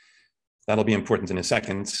 That'll be important in a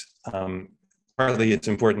second. Partly it's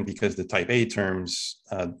important because the type A terms,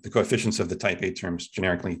 the coefficients of the type A terms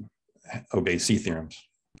generically obey c-theorems.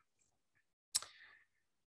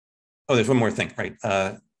 Oh, there's one more thing, right?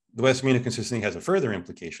 The Wess-Mino consistency has a further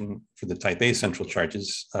implication for the type A central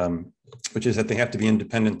charges, which is that they have to be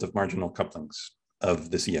independent of marginal couplings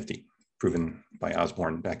of the CFT, proven by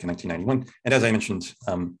Osborne back in 1991. And as I mentioned,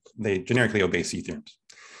 they generically obey c-theorems.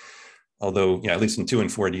 Although, yeah, at least in 2 and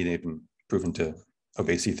 4D, they've been proven to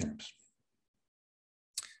obey c-theorems.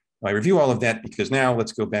 I review all of that because now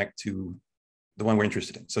let's go back to the one we're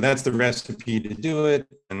interested in. So that's the recipe to do it.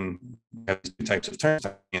 And we have 2 types of terms,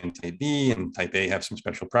 type A and type B, and type A have some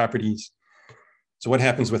special properties. So what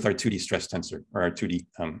happens with our 2D stress tensor, or our 2D,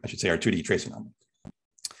 I should say our 2D trace anomaly?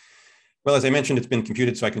 Well, as I mentioned, it's been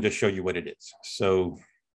computed, so I can just show you what it is. So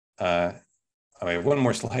I have one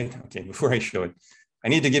more slide. Okay, before I show it, I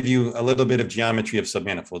need to give you a little bit of geometry of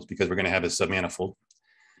submanifolds because we're going to have a submanifold,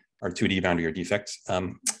 our 2D boundary or defect.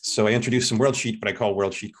 So I introduced some worldsheet, but I call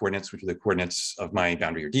worldsheet coordinates, which are the coordinates of my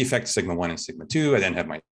boundary or defect, sigma 1 and sigma 2. I then have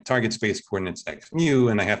my target space coordinates x mu,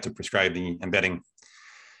 and I have to prescribe the embedding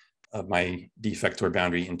of my defect or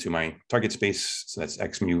boundary into my target space. So that's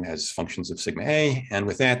x mu as functions of sigma a. And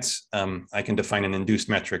with that, I can define an induced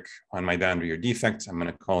metric on my boundary or defect. I'm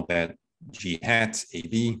going to call that g hat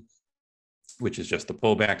AB, which is just the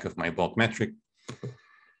pullback of my bulk metric.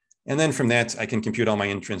 And then from that, I can compute all my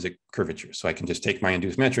intrinsic curvature. So I can just take my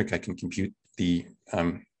induced metric, I can compute the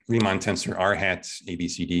Riemann tensor R hat,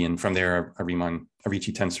 ABCD, and from there a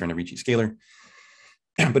Ricci tensor and a Ricci scalar.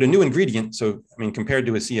 But a new ingredient, so I mean, compared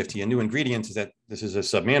to a CFT, a new ingredient is that this is a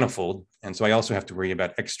submanifold. And so I also have to worry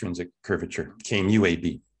about extrinsic curvature, K mu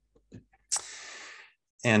AB.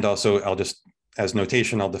 And also I'll just, as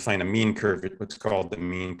notation, I'll define a mean curvature, what's called the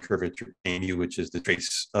mean curvature K mu, which is the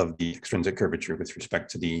trace of the extrinsic curvature with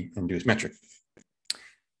respect to the induced metric.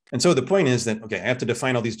 And so the point is that, okay, I have to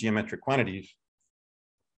define all these geometric quantities.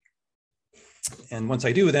 And once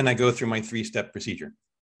I do, then I go through my three-step procedure.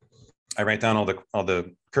 I write down all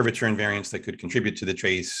the curvature invariants that could contribute to the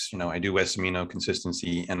trace. You know, I do Wess-Zumino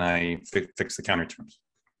consistency, and I fix the counter terms.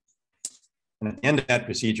 And at the end of that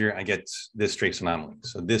procedure, I get this trace anomaly.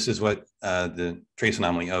 So this is what the trace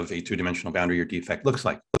anomaly of a two-dimensional boundary or defect looks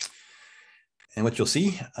like. And what you'll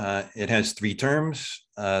see, it has three terms.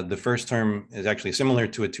 The first term is actually similar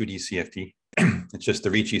to a 2D CFT. It's just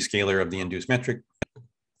the Ricci scalar of the induced metric,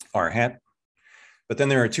 R hat. But then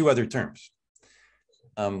there are two other terms.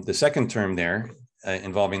 The second term there,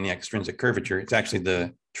 involving the extrinsic curvature, it's actually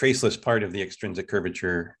the traceless part of the extrinsic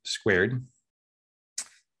curvature squared.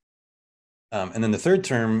 And then the third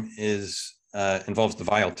term is involves the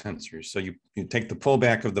Weyl tensors. So you take the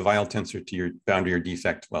pullback of the Weyl tensor to your boundary or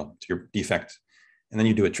defect, well, to your defect, and then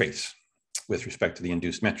you do a trace with respect to the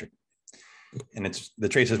induced metric. And it's the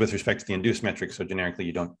traces with respect to the induced metric, so generically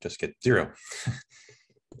you don't just get zero.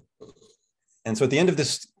 And so at the end of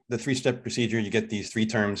this, the three-step procedure, you get these three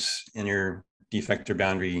terms in your defect or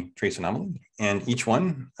boundary trace anomaly, and each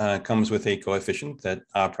one comes with a coefficient that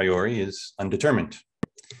a priori is undetermined.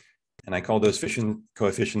 And I call those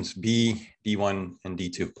coefficients B, D1, and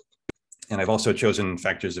D2. And I've also chosen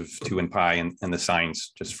factors of 2 and pi and the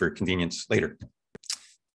signs just for convenience later.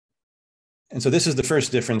 And so this is the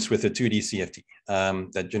first difference with a 2D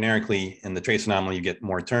CFT, that generically in the trace anomaly, you get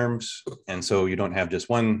more terms. And so you don't have just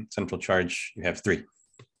one central charge, you have three.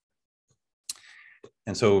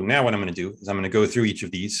 And so now what I'm going to do is I'm going to go through each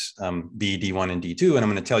of these, B, D1, and D2, and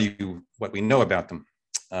I'm going to tell you what we know about them.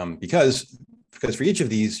 Because for each of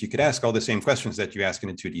these, you could ask all the same questions that you ask in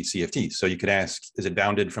a 2D CFT. So you could ask, is it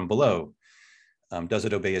bounded from below? Does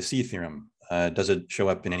it obey a c-theorem? Does it show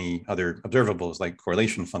up in any other observables like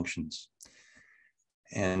correlation functions?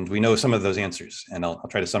 And we know some of those answers, and I'll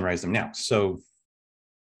try to summarize them now. So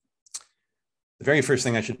the very first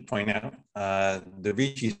thing I should point out, the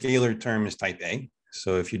Ricci scalar term is type A.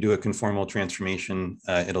 So if you do a conformal transformation,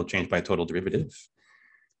 it'll change by a total derivative.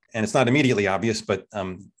 And it's not immediately obvious, but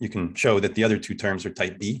you can show that the other two terms are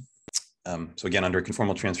type B. So again, under a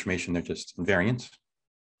conformal transformation, they're just invariant.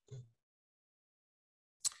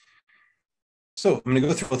 So I'm going to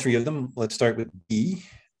go through all three of them. Let's start with B.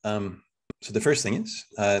 So the first thing is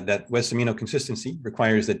that Wess-Zumino consistency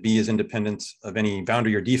requires that B is independent of any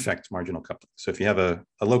boundary or defect marginal coupling. So if you have a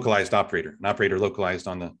localized operator, an operator localized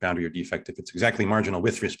on the boundary or defect, if it's exactly marginal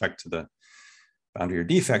with respect to the boundary or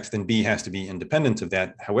defect, then B has to be independent of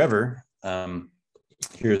that. However,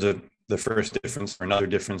 here's the first difference or another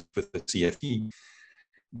difference with the CFT.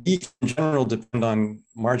 B can in general depend on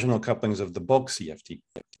marginal couplings of the bulk CFT.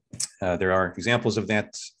 There are examples of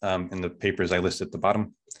that in the papers I list at the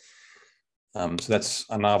bottom. So that's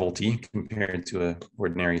a novelty compared to an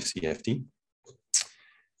ordinary CFT.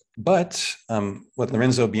 But what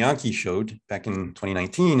Lorenzo Bianchi showed back in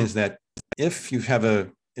 2019 is that if your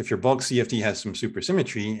bulk CFT has some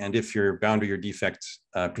supersymmetry, and if your boundary or defect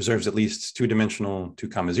preserves at least two-dimensional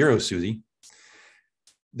 2,0 SUSY,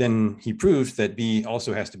 then he proved that B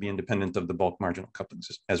also has to be independent of the bulk marginal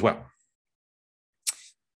couplings as well.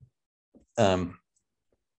 And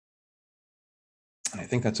I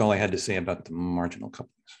think that's all I had to say about the marginal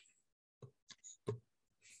couplings.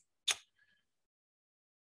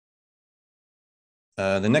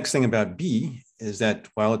 The next thing about B is that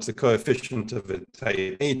while it's a coefficient of a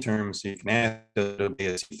type A term, so you can ask does it obey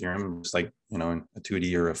a c-theorem, just like in a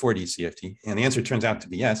 2D or a 4D CFT, and the answer turns out to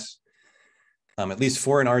be yes, at least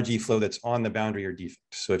for an RG flow that's on the boundary or defect.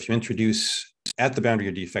 So if you introduce at the boundary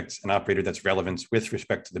or defects an operator that's relevant with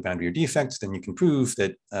respect to the boundary or defects, then you can prove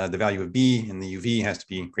that the value of B in the UV has to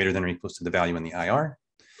be greater than or equals to the value in the IR.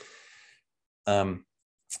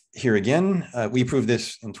 Here again, we proved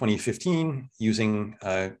this in 2015 using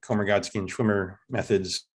Komargodski and Schwimmer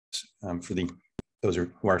methods for those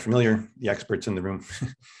who are familiar, the experts in the room.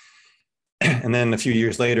 And then a few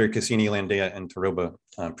years later, Cassini, Landea, and Taroba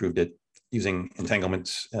proved it using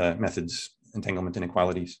entanglement methods, entanglement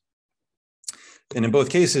inequalities. And in both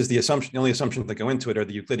cases, the only assumptions that go into it are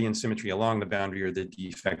the Euclidean symmetry along the boundary or the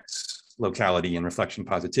defect's locality and reflection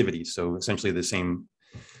positivity. So essentially the same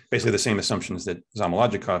basically the same assumptions that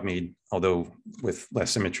Zamolodchikov made, although with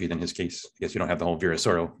less symmetry than his case. I guess you don't have the whole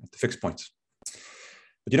Virasoro at the fixed points.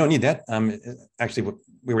 But you don't need that. Actually,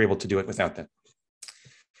 we were able to do it without that.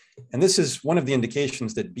 And this is one of the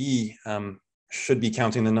indications that B should be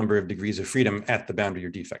counting the number of degrees of freedom at the boundary or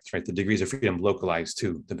defect, right? The degrees of freedom localized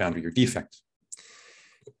to the boundary or defect.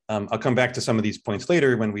 I'll come back to some of these points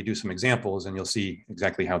later when we do some examples, and you'll see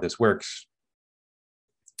exactly how this works.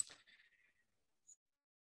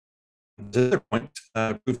 The other point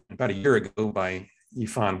proved about a year ago by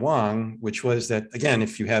Yifan Wang, which was that, again,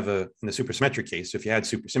 if you have in the supersymmetric case, if you add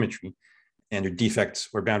supersymmetry and your defect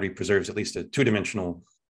or boundary preserves at least a two-dimensional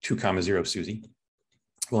 2,0 SUSY,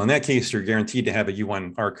 well, in that case, you're guaranteed to have a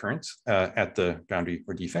U1 R current at the boundary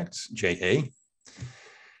or defects, JA.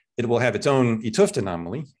 It will have its own 't Hooft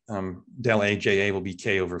anomaly. Del A JA will be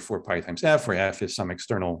K over 4 pi times F, where F is some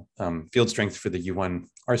external field strength for the U1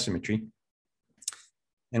 R symmetry.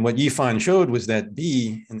 And what Yifan showed was that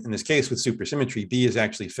B, in this case with supersymmetry, B is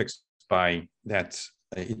actually fixed by that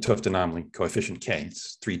 't Hooft anomaly coefficient K.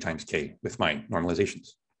 It's 3 times K with my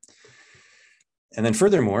normalizations. And then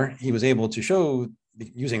furthermore, he was able to show,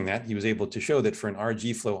 using that, he was able to show that for an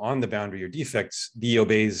RG flow on the boundary or defects, B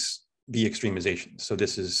obeys B extremization. So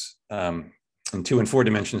this is, in 2 and 4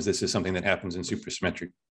 dimensions, this is something that happens in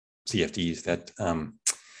supersymmetric CFTs that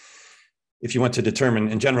if you want to determine,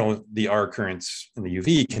 in general, the R currents in the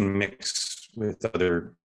UV can mix with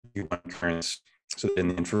other U1 currents. So in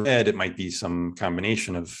the infrared, it might be some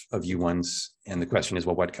combination of U1s. And the question is,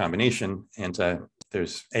 well, what combination? And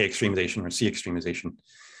there's A extremization or C extremization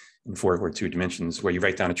in 4 or 2 dimensions, where you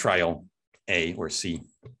write down a trial A or C,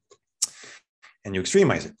 and you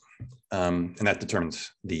extremize it. And that determines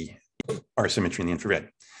the R symmetry in the infrared.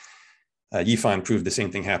 Yifan proved the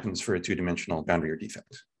same thing happens for a 2-dimensional boundary or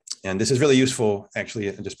defect. And this is really useful,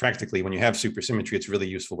 actually, just practically, when you have supersymmetry, it's a really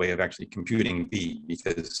useful way of actually computing B,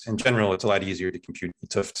 because in general, it's a lot easier to compute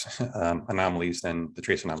 't Hooft anomalies than the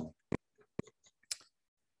trace anomaly.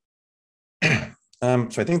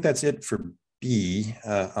 So I think that's it for B.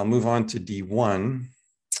 I'll move on to D1.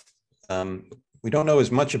 We don't know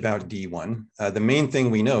as much about D1. The main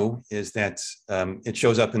thing we know is that it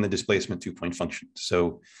shows up in the displacement 2-point function.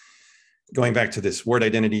 So going back to this word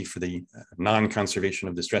identity for the non-conservation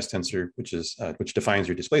of the stress tensor, which defines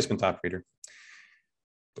your displacement operator.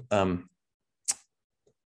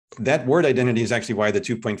 That word identity is actually why the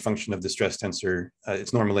 2-point function of the stress tensor,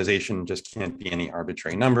 its normalization just can't be any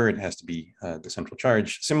arbitrary number. It has to be the central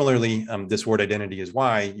charge. Similarly, this word identity is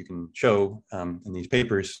why you can show in these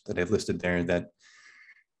papers that I've listed there that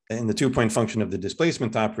in the 2-point function of the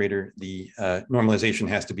displacement operator, the normalization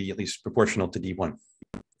has to be at least proportional to D1.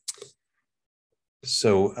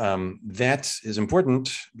 So that is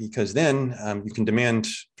important because then you can demand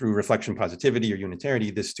through reflection positivity or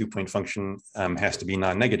unitarity, this 2-point function has to be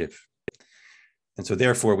non-negative. And so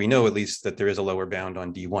therefore we know at least that there is a lower bound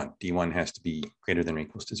on D1. D1 has to be greater than or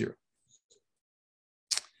equals to 0.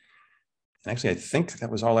 And actually, I think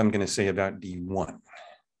that was all I'm going to say about D1.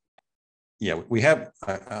 Yeah, we have,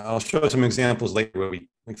 I'll show some examples later where we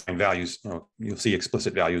find values, you'll see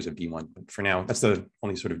explicit values of D1, but for now, that's the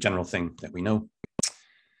only sort of general thing that we know.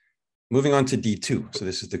 Moving on to D2. So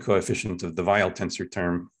this is the coefficient of the Weyl tensor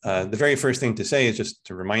term. The very first thing to say is just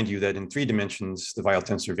to remind you that in 3 dimensions, the Weyl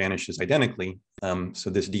tensor vanishes identically. So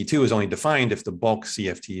this D2 is only defined if the bulk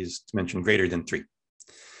CFT is dimension greater than 3.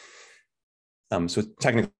 So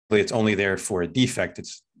technically it's only there for a defect.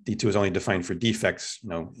 D2 is only defined for defects,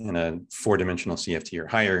 in a 4-dimensional CFT or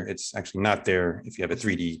higher. It's actually not there if you have a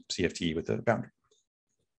 3D CFT with a boundary.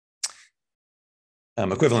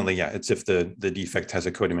 Equivalently, yeah, it's if the defect has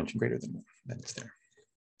a codimension greater than 1, then it's there.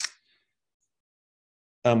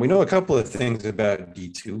 We know a couple of things about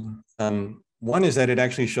D2. One is that it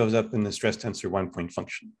actually shows up in the stress tensor 1-point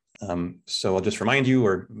function. So I'll just remind you,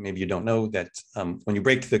 or maybe you don't know, that when you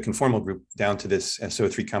break the conformal group down to this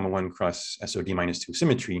SO3,1 cross SOD-2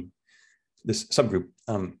 symmetry, this subgroup,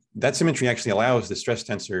 that symmetry actually allows the stress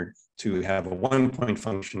tensor to have a 1-point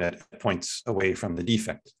function at points away from the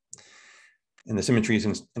defect. And the symmetries,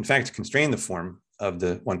 in fact, constrain the form of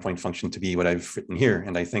the 1-point function to be what I've written here.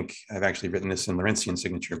 And I think I've actually written this in Lorentzian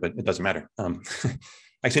signature, but it doesn't matter.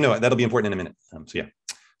 Actually, no, that'll be important in a minute. So yeah,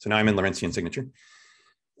 so now I'm in Lorentzian signature.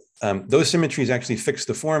 Those symmetries actually fix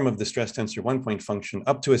the form of the stress tensor 1-point function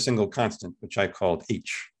up to a single constant, which I called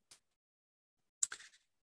H.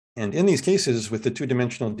 And in these cases, with the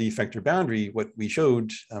 2-dimensional defect or boundary, what we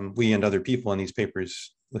showed, we and other people in these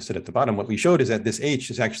papers listed at the bottom, what we showed is that this H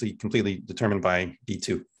is actually completely determined by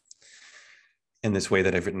D2 in this way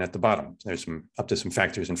that I've written at the bottom. There's up to some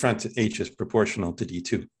factors in front. H is proportional to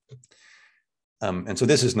D2. And so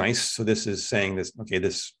this is nice. So this is saying this, okay,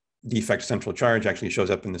 this defect central charge actually shows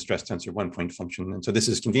up in the stress tensor 1-point function. And so this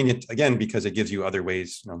is convenient, again, because it gives you other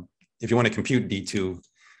ways. If you want to compute D2,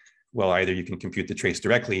 well, either you can compute the trace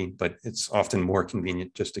directly, but it's often more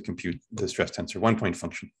convenient just to compute the stress tensor 1-point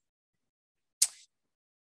function.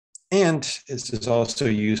 And this is also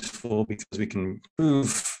useful because we can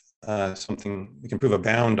prove we can prove a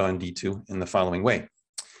bound on D2 in the following way.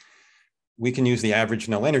 We can use the average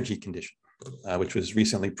null energy condition, which was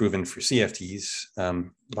recently proven for CFTs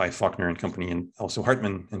by Faulkner and company, and also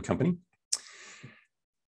Hartman and company.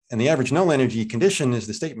 And the average null energy condition is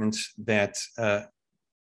the statement that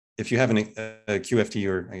if you have a QFT,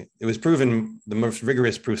 or it was proven, the most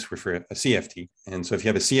rigorous proofs were for a CFT. And so if you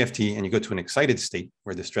have a CFT and you go to an excited state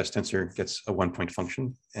where the stress tensor gets a 1-point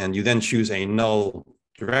function, and you then choose a null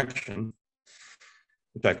direction,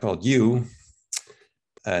 which I called U,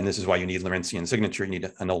 and this is why you need Lorentzian signature, you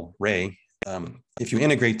need a null ray. If you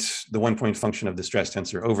integrate the 1-point function of the stress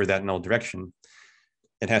tensor over that null direction,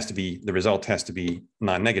 the result has to be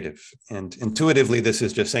non-negative. And intuitively, this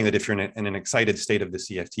is just saying that if you're in an excited state of the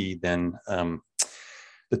CFT, then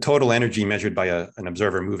the total energy measured by an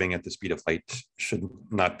observer moving at the speed of light should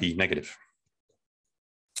not be negative.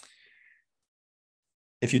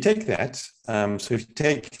 If you take that, so if you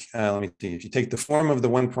take, let me see, if you take the form of the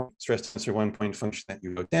 1-point stress tensor 1-point function that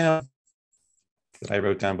you wrote down, that I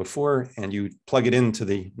wrote down before, and you plug it into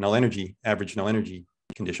the null energy, average null energy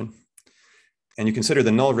condition, and you consider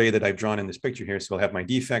the null ray that I've drawn in this picture here. So I'll have my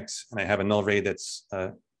defects, and I have a null ray that's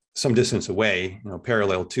some distance away,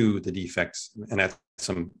 parallel to the defects, and at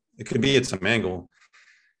it could be at some angle,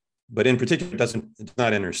 but in particular, it does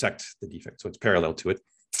not intersect the defect, so it's parallel to it.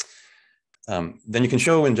 Then you can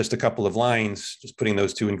show in just a couple of lines, just putting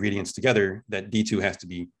those two ingredients together, that D2 has to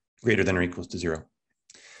be greater than or equals to 0.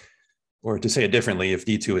 Or to say it differently, if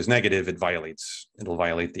D2 is negative, it'll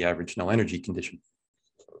violate the average null energy condition.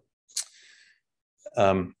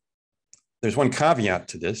 There's one caveat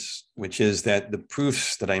to this, which is that the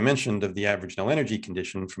proofs that I mentioned of the average null energy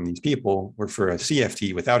condition from these people were for a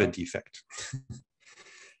CFT without a defect.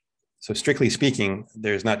 So strictly speaking,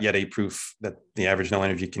 there's not yet a proof that the average null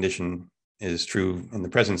energy condition is true in the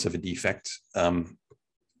presence of a defect.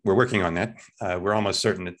 We're working on that. We're almost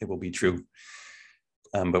certain that it will be true,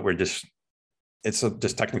 but it's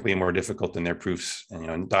just technically more difficult than their proofs.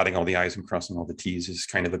 And dotting all the I's and crossing all the T's is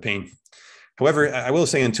kind of a pain. However, I will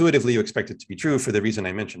say intuitively you expect it to be true for the reason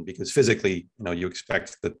I mentioned, because physically, you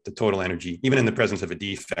expect that the total energy, even in the presence of a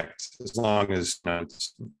defect, as long as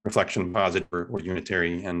it's reflection positive or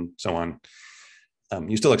unitary and so on,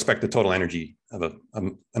 you still expect the total energy of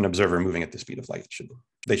an observer moving at the speed of light.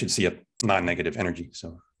 They should see a non-negative energy.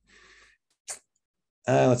 So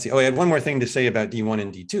let's see. Oh, I had one more thing to say about D1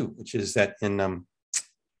 and D2, which is that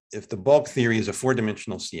if the bulk theory is a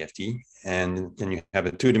 4-dimensional CFT, and then you have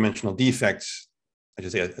a 2-dimensional defect, I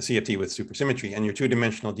should say a CFT with supersymmetry, and your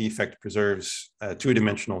 2-dimensional defect preserves a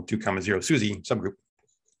 2-dimensional 2,0 SUSY subgroup,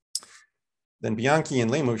 then Bianchi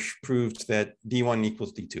and Lemos proved that D1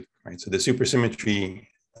 equals D2, right? So the supersymmetry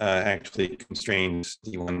actually constrains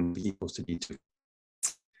D1 be equals to D2.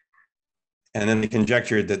 And then they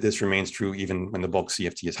conjectured that this remains true even when the bulk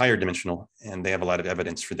CFT is higher dimensional, and they have a lot of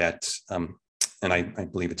evidence for that. And I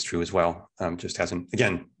believe it's true as well. Just hasn't,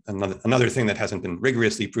 again, another thing that hasn't been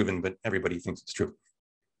rigorously proven, but everybody thinks it's true.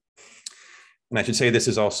 And I should say this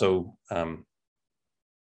is also,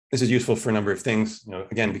 this is useful for a number of things,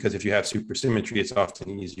 again, because if you have supersymmetry, it's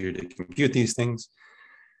often easier to compute these things.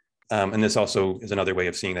 And this also is another way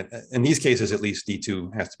of seeing that in these cases, at least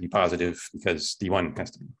D2 has to be positive because D1 has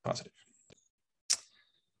to be positive.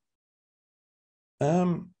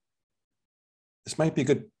 This might be a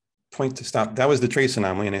good point to stop. That was the trace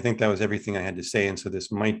anomaly, and I think that was everything I had to say. And so this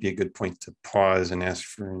might be a good point to pause and ask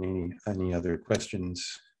for any other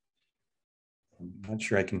questions. I'm not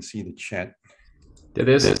sure I can see the chat.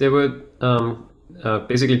 There were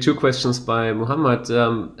basically two questions by Muhammad.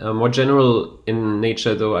 More general in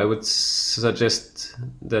nature, though, I would suggest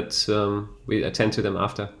that we attend to them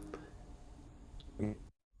after.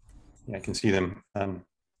 Yeah, I can see them.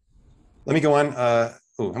 Let me go on. How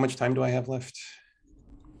much time do I have left?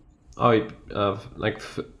 Oh, like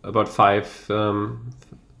about 5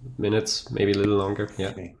 minutes, maybe a little longer. Yeah.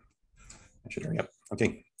 Okay. I should hurry up.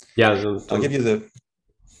 Okay. Yeah. I'll give you the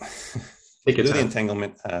the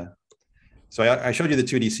entanglement. So I showed you the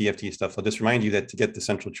 2D CFT stuff. I'll just remind you that to get the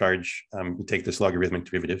central charge, you take this logarithmic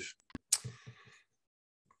derivative.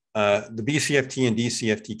 The BCFT and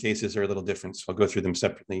DCFT cases are a little different, so I'll go through them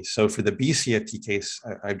separately. So for the BCFT case,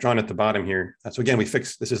 I've drawn at the bottom here. So again,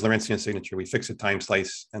 this is Lorentzian signature. We fix a time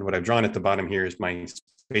slice, and what I've drawn at the bottom here is my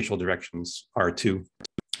spatial directions R2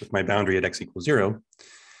 with my boundary at x equals 0.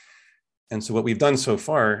 And so what we've done so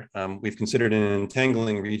far, we've considered an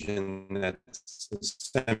entangling region that's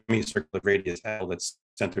a semicircle of radius L that's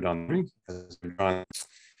centered on the.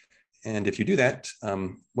 And if you do that,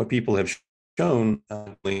 what people have shown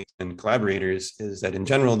and collaborators is that in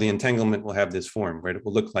general, the entanglement will have this form, right? It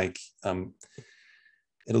will look like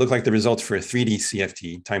it'll look like the results for a 3D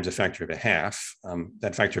CFT times a factor of a half.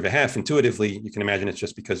 That factor of a half, intuitively, you can imagine it's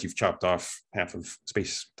just because you've chopped off half of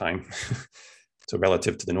space time. So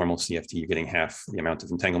relative to the normal CFT, you're getting half the amount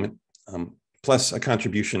of entanglement, plus a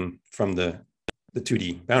contribution from the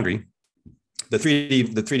 2D boundary. The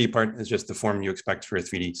 3D part is just the form you expect for a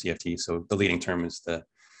 3D CFT. So the leading term is the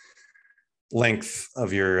length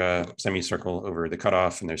of your semicircle over the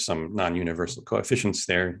cutoff, and there's some non-universal coefficients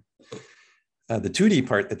there. The 2D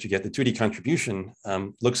part that you get, the 2D contribution,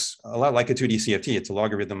 looks a lot like a 2D CFT. It's a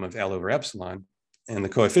logarithm of L over epsilon, and the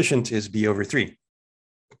coefficient is B over 3.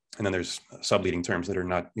 And then there's subleading terms that are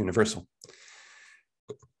not universal.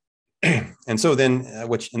 And so then,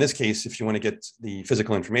 which in this case, if you want to get the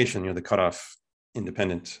physical information, the cutoff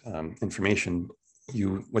independent information,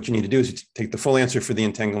 what you need to do is you take the full answer for the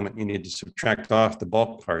entanglement. You need to subtract off the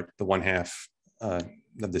bulk part, the 1/2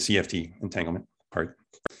 of the CFT entanglement part,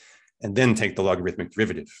 and then take the logarithmic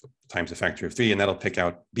derivative times a factor of 3, and that'll pick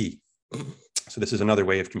out B. So this is another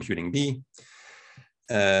way of computing B.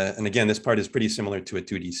 And again, this part is pretty similar to a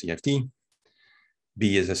 2D CFT.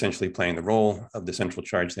 B is essentially playing the role of the central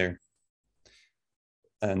charge there.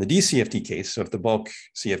 In the DCFT case, so if the bulk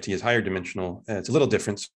CFT is higher dimensional, it's a little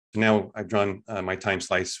different. So now I've drawn my time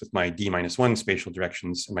slice with my D-1 spatial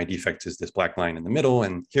directions, and my defect is this black line in the middle.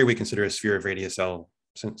 And here we consider a sphere of radius L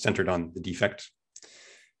centered on the defect.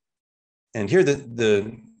 And here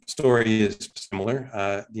the story is similar.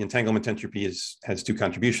 The entanglement entropy has two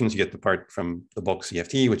contributions. You get the part from the bulk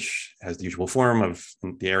CFT, which has the usual form of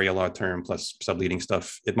the area law term plus subleading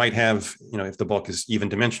stuff. It might have, if the bulk is even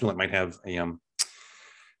dimensional, it might have a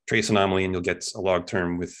trace anomaly, and you'll get a log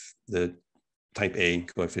term with the type A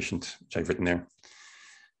coefficient, which I've written there.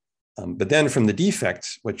 But then from the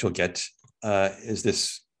defect, what you'll get is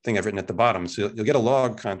this thing I've written at the bottom. So you'll get a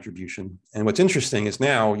log contribution. And what's interesting is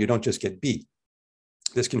now you don't just get B.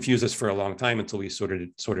 This confused us for a long time until we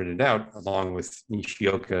sorted it out along with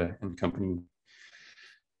Nishioka and company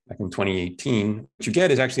back in 2018. What you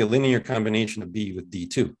get is actually a linear combination of B with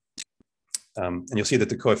D2. And you'll see that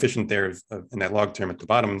the coefficient there in that log term at the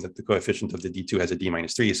bottom, that the coefficient of the D2 has a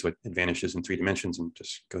D-3, so it vanishes in 3 dimensions and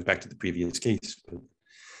just goes back to the previous case.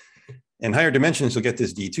 In higher dimensions, you'll get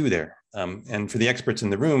this D2 there. And for the experts in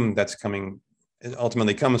the room, it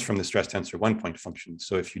ultimately comes from the stress tensor 1-point function.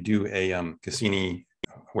 So if you do a Cassini,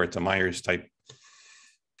 where it's a Myers type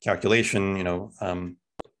calculation,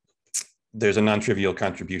 there's a non-trivial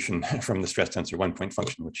contribution from the stress tensor 1-point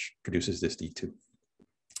function, which produces this D2.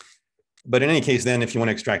 But in any case, then if you want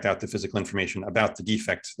to extract out the physical information about the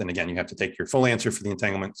defect, then again, you have to take your full answer for the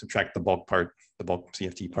entanglement, subtract the bulk part, the bulk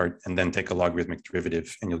CFT part, and then take a logarithmic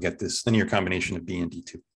derivative, and you'll get this linear combination of B and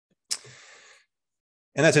D2.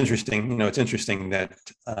 And that's interesting. It's interesting that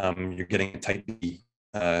you're getting a type B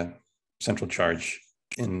central charge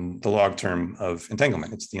in the log term of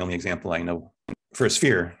entanglement. It's the only example I know for a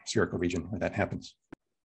spherical region where that happens.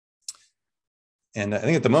 And I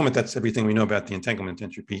think at the moment, that's everything we know about the entanglement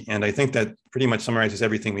entropy. And I think that pretty much summarizes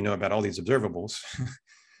everything we know about all these observables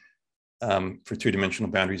for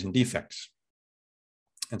 2-dimensional boundaries and defects.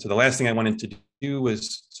 And so the last thing I wanted to do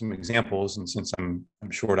was some examples. And since I'm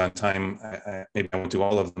short on time, maybe I won't do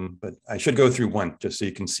all of them, but I should go through one just so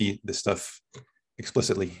you can see this stuff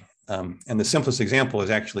explicitly. And the simplest example is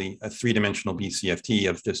actually a 3-dimensional BCFT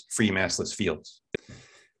of just free massless fields,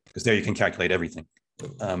 because there you can calculate everything.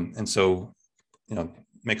 And so,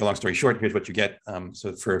 make a long story short, here's what you get.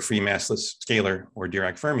 So for a free massless scalar or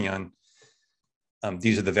Dirac fermion,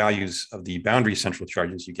 these are the values of the boundary central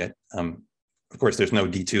charges you get. Of course, there's no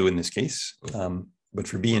D2 in this case, but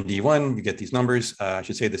for B and D1, you get these numbers. I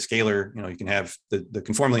should say the scalar, you can have the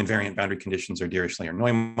conformally invariant boundary conditions are Dirichlet or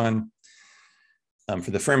Neumann.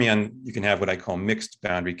 For the fermion, you can have what I call mixed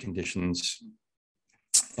boundary conditions.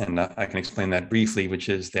 And I can explain that briefly, which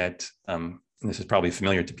is that, and this is probably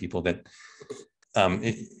familiar to people, that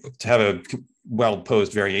to have a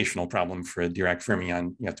well-posed variational problem for a Dirac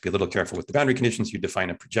fermion, you have to be a little careful with the boundary conditions. You define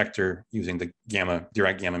a projector using the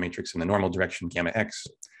Dirac gamma matrix in the normal direction, gamma x.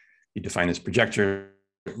 You define this projector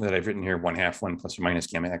that I've written here, 1/2, 1 plus or minus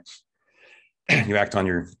gamma x. you act on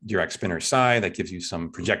your Dirac spinner psi, that gives you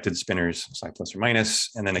some projected spinners, psi plus or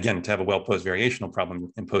minus. And then again, to have a well-posed variational problem,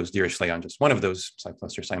 you impose Dirichlet on just one of those, psi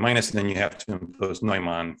plus or psi minus, and then you have to impose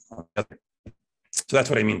Neumann on the other. So that's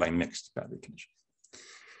what I mean by mixed boundary condition.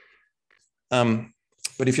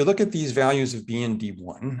 But if you look at these values of B and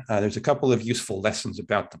D1, there's a couple of useful lessons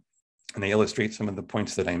about them, and they illustrate some of the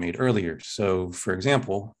points that I made earlier. So for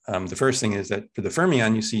example, the first thing is that for the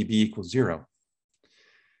fermion, you see B equals 0.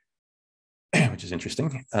 Which is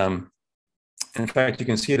interesting. In fact, you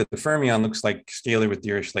can see that the fermion looks like scalar with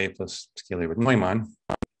Dirichlet plus scalar with Neumann.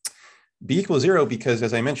 B equals 0 because,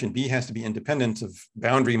 as I mentioned, B has to be independent of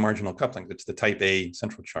boundary marginal coupling. That's the type A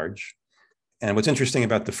central charge. And what's interesting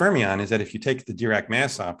about the fermion is that if you take the Dirac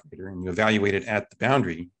mass operator and you evaluate it at the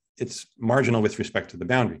boundary, it's marginal with respect to the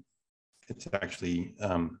boundary. It's actually,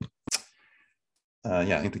 yeah,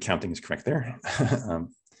 I think the counting is correct there.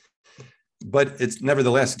 But it's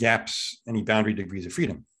nevertheless gaps any boundary degrees of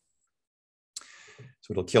freedom.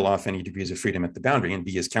 So it'll kill off any degrees of freedom at the boundary, and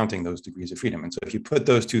B is counting those degrees of freedom. And so if you put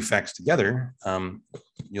those two facts together,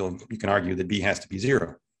 you can argue that B has to be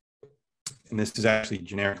 0. And this is actually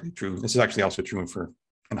generically true. This is actually also true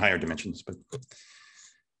in higher dimensions. But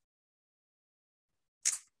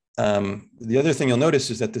the other thing you'll notice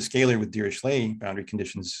is that the scalar with Dirichlet boundary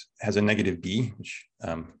conditions has a negative B, which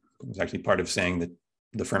was actually part of saying that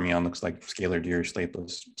the fermion looks like scalar Dirichlet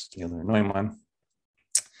plus scalar Neumann.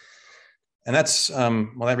 And that's,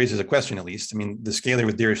 well, that raises a question at least. I mean, the scalar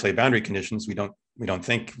with Dirichlet boundary conditions, we don't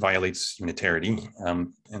think violates unitarity.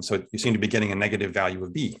 And so you seem to be getting a negative value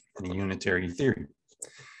of B in a unitary theory.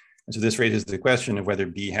 And so this raises the question of whether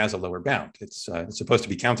B has a lower bound. It's supposed to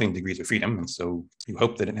be counting degrees of freedom, and so you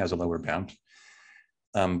hope that it has a lower bound.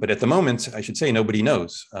 But at the moment, I should say, nobody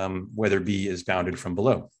knows whether B is bounded from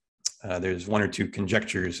below. There's one or two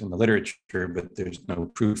conjectures in the literature, but there's no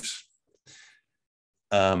proofs.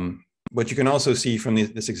 What you can also see from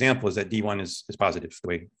this example is that D1 is positive the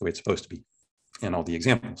way it's supposed to be in all the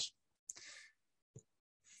examples.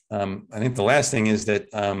 I think the last thing is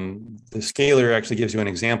that the scalar actually gives you an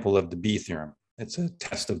example of the B theorem. It's a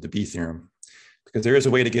test of the B theorem because there is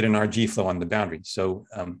a way to get an RG flow on the boundary. So,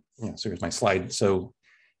 yeah, so here's my slide. So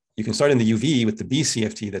you can start in the UV with the B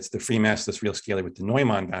CFT, that's the free massless real scalar with the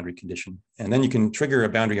Neumann boundary condition. And then you can trigger a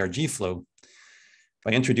boundary RG flow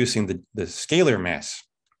by introducing the scalar mass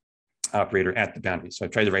operator at the boundary. So I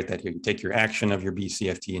tried to write that here. You take your action of your B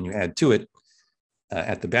CFT and you add to it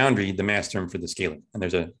at the boundary the mass term for the scalar. And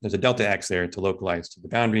there's a delta X there to localize to the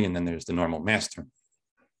boundary, and then there's the normal mass term.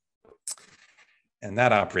 And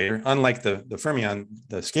that operator, unlike the fermion,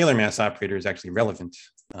 the scalar mass operator is actually relevant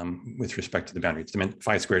with respect to the boundary. It's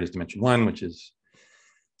phi squared is dimension 1, which is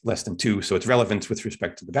less than 2. So it's relevant with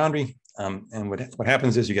respect to the boundary. And what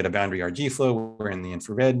happens is you get a boundary RG flow where in the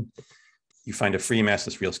infrared, you find a free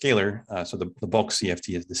massless real scalar. So the bulk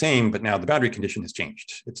CFT is the same, but now the boundary condition has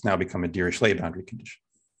changed. It's now become a Dirichlet boundary condition.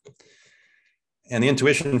 And the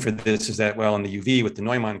intuition for this is that, well, in the UV with the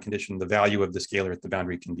Neumann condition, the value of the scalar at the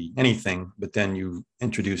boundary can be anything, but then you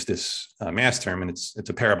introduce this mass term and it's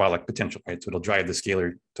a parabolic potential, right? So it'll drive the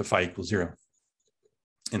scalar to phi equals 0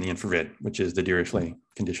 in the infrared, which is the Dirichlet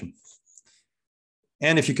condition.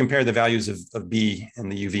 And if you compare the values of B in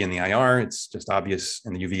the UV and the IR, it's just obvious.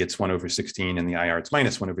 In the UV, it's 1/16. In the IR, it's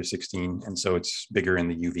minus 1/16. And so it's bigger in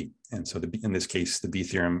the UV. And so in this case, the B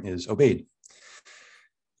theorem is obeyed.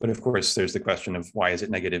 But of course, there's the question of why is it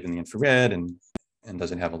negative in the infrared and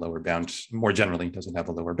does it have a lower bound? More generally, does it have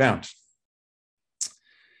a lower bound?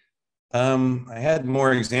 I had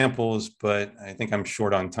more examples, but I think I'm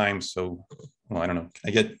short on time. So, well, I don't know.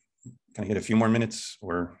 Can I get a few more minutes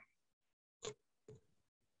or?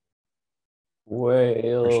 Well,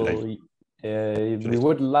 we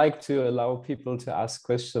would like to allow people to ask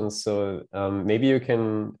questions. So maybe you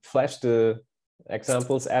can flash the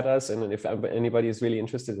examples at us, and if anybody is really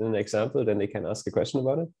interested in an example, then they can ask a question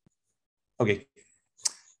about it. Okay.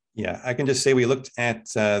 Yeah, I can just say we looked at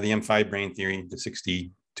the M5 brane theory, the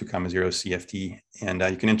 62,0 CFT, and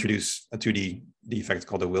you can introduce a 2D defect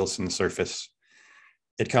called a Wilson surface.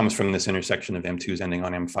 It comes from this intersection of M2s ending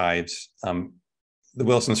on M5s. The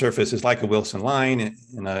Wilson surface is like a Wilson line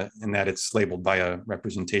in that it's labeled by a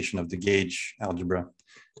representation of the gauge algebra,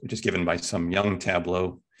 which is given by some Young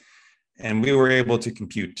tableau. And we were able to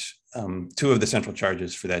compute 2 of the central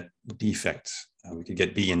charges for that defect. We could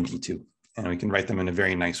get B and D2, and we can write them in a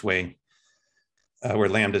very nice way, where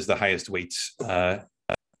lambda is the highest weight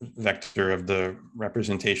vector of the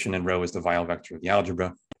representation and rho is the Weyl vector of the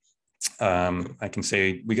algebra. I can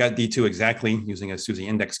say we got D2 exactly using a SUSY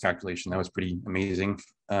index calculation. That was pretty amazing.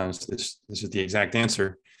 So this is the exact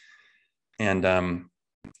answer. And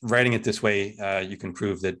writing it this way, you can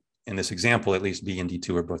prove that in this example, at least B and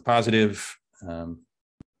D2 are both positive. I'm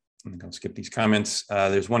going to skip these comments.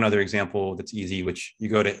 There's one other example that's easy, which you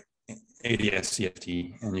go to ADS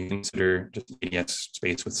CFT and you consider just ADS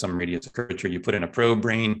space with some radius of curvature. You put in a probe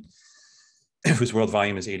brane whose world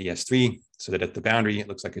volume is ADS3, so that at the boundary, it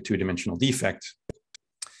looks like a two-dimensional defect.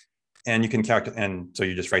 And you can calculate, and so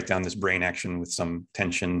you just write down this brane action with some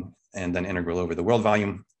tension and then integral over the world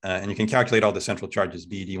volume. And you can calculate all the central charges,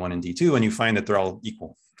 B, D1, and D2, and you find that they're all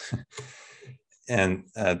equal. And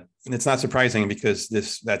it's not surprising because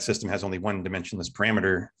that system has only one dimensionless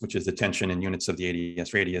parameter, which is the tension in units of the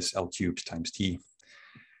ADS radius, L cubed times T.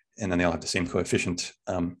 And then they all have the same coefficient.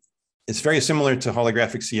 It's very similar to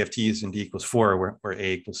holographic CFTs in D equals 4, where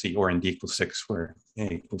A equals C, or in D equals 6, where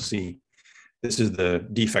A equals C. This is the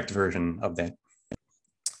defect version of that.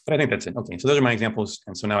 But I think that's it. Okay, so those are my examples.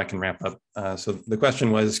 And so now I can wrap up. So the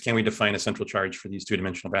question was, can we define a central charge for these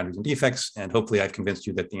two-dimensional boundaries and defects? And hopefully I've convinced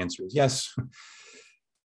you that the answer is yes.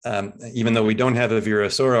 Even though we don't have a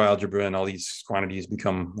Virasoro algebra and all these quantities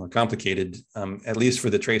become more complicated, at least for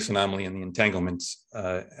the trace anomaly and the entanglements,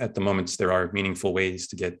 at the moment, there are meaningful ways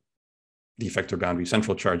to get defect or boundary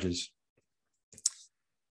central charges.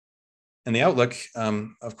 And the outlook,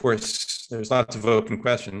 of course, there's lots of open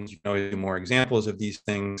questions. You can always do more examples of these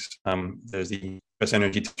things. There's the stress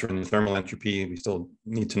energy tensor and the thermal entropy. We still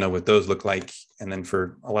need to know what those look like. And then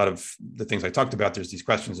for a lot of the things I talked about, there's these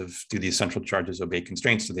questions of, do these central charges obey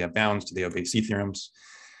constraints? Do they have bounds? Do they obey c-theorems?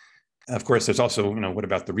 Of course, there's also, what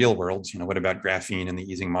about the real world? What about graphene and the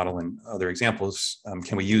easing model and other examples?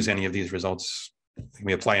 Can we use any of these results? Can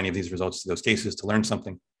we apply any of these results to those cases to learn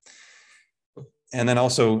something? And then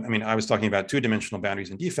also, I was talking about two-dimensional boundaries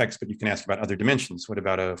and defects, but you can ask about other dimensions. What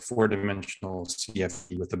about a four-dimensional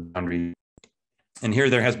CFT with a boundary? And here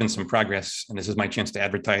there has been some progress, and this is my chance to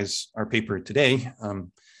advertise our paper today,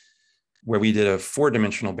 where we did a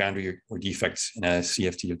four-dimensional boundary or defect in a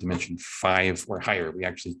CFT of dimension 5 or higher. We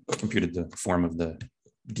actually computed the form of the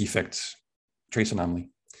defect trace anomaly.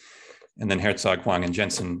 And then Herzog, Huang, and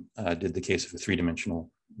Jensen did the case of a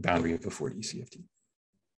three-dimensional boundary of a 4D CFT.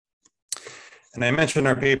 And I mentioned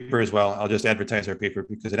our paper as well. I'll just advertise our paper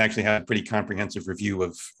because it actually had a pretty comprehensive review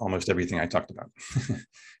of almost everything I talked about.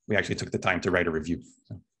 We actually took the time to write a review.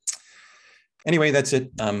 So anyway, that's it.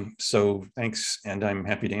 So thanks, and I'm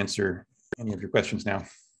happy to answer any of your questions now.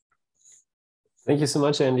 Thank you so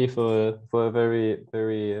much, Andy, for a very,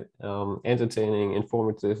 very entertaining,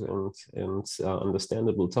 informative, and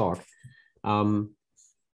understandable talk.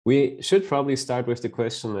 We should probably start with the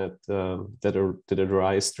question that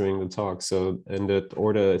arise during the talk. So in that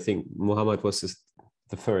order, I think Muhammad was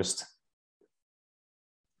the first.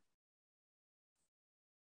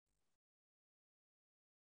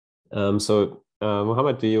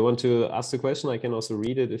 Muhammad, do you want to ask the question? I can also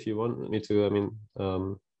read it if you want me to.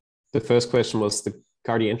 The first question was, the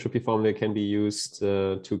Cardi entropy formula can be used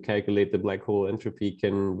to calculate the black hole entropy.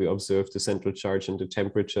 Can we observe the central charge and the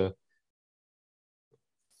temperature?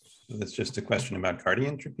 So that's just a question about Cardi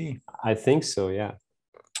entropy? I think so, yeah.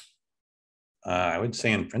 I would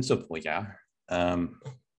say in principle, yeah.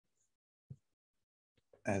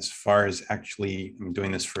 As far as actually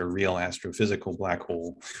doing this for a real astrophysical black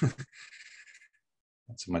hole,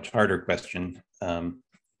 that's a much harder question.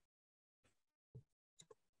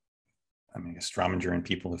 Strominger and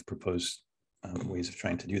people have proposed ways of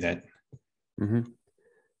trying to do that. Mm-hmm.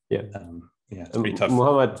 Yeah. Yeah, it's pretty tough.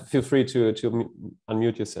 Muhammad, feel free to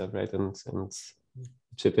unmute yourself, right, and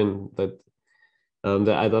chip in. But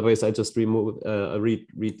otherwise, I just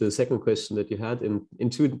read the second question that you had. In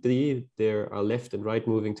 2D, there are left and right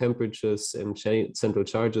moving temperatures and central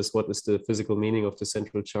charges. What is the physical meaning of the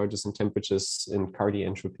central charges and temperatures in Cardi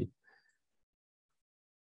entropy?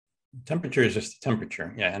 Temperature is just the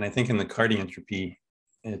temperature, yeah. And I think in the Cardi entropy,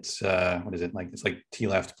 it's what is it like? It's like T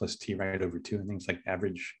left plus T right over 2. I think it's like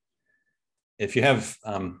average. If you have,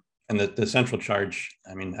 and the central charge,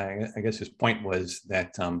 I guess his point was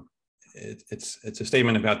that it's a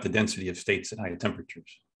statement about the density of states at high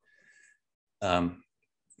temperatures.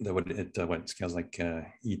 What scales like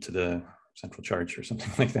e to the central charge or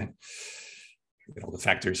something like that. Forget all the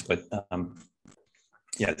factors, but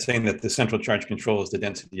yeah, it's saying that the central charge controls the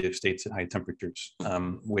density of states at high temperatures,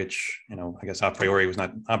 which, I guess a priori was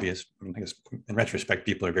not obvious. I guess in retrospect,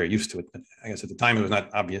 people are very used to it, but I guess at the time it was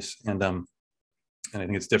not obvious. And I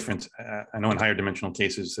think it's different. I know in higher dimensional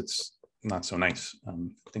cases, it's not so nice.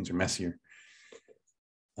 Things are messier.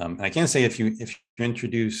 And I can say if you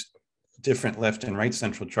introduce different left and right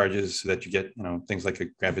central charges so that you get, things like a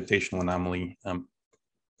gravitational anomaly,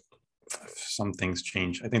 some things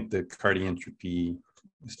change. I think the Cardi entropy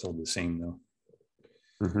is still the same though.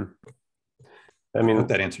 Mm-hmm. I I mean, hope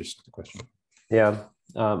that answers the question. Yeah,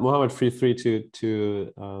 Mohammed, feel free to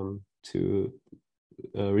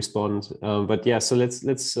respond. But yeah, so let's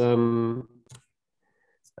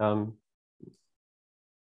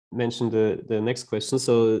mention the next question.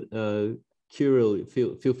 So Kirill,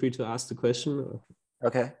 feel free to ask the question.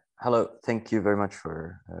 Okay. Hello. Thank you very much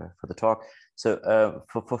for the talk. So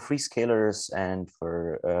for free scalars and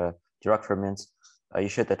for Dirac fermions, you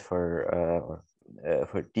showed that for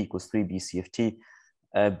d equals 3b CFT,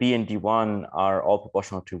 b and d1 are all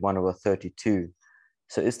proportional to 1/32.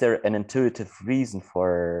 So is there an intuitive reason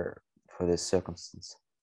for this circumstance?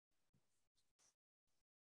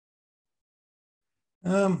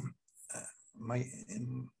 My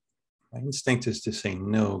instinct is to say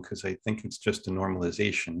no, because I think it's just a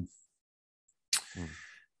normalization.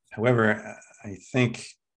 However, I think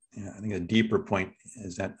a deeper point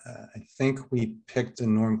is that I think we picked a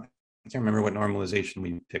norm. I can't remember what normalization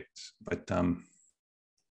we picked, but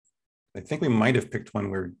I think we might have picked one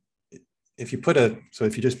where if you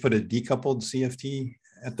just put a decoupled CFT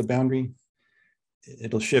at the boundary,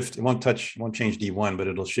 it'll shift. It won't change D1, but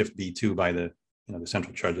it'll shift B2 by the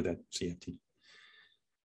central charge of that CFT,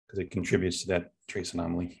 because it contributes to that trace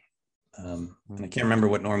anomaly. And I can't remember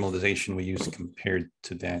what normalization we used compared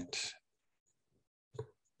to that.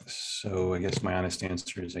 So I guess my honest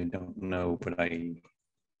answer is I don't know, but I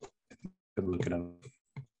could look it up.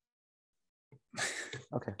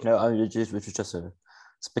 Okay, no, it was just a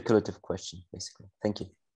speculative question, basically. Thank you.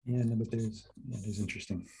 Yeah, no, but it is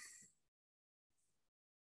interesting.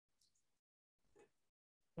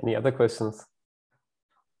 Any other questions?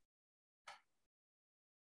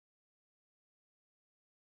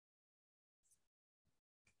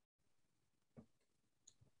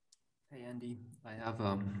 Hey, Andy, I have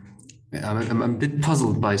I'm a bit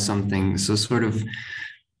puzzled by something. So so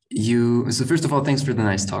first of all, thanks for the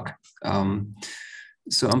nice talk.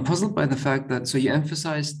 So I'm puzzled by the fact that, so you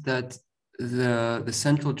emphasized that the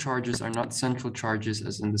central charges are not central charges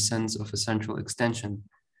as in the sense of a central extension.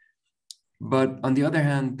 But on the other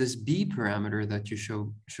hand, this B parameter that you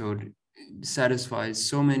showed satisfies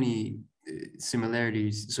so many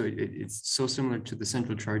similarities. So it's so similar to the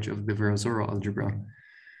central charge of the Virasoro algebra.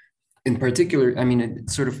 In particular, I mean, it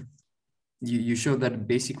sort of, you showed that it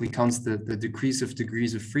basically counts the decrease of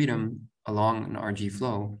degrees of freedom along an RG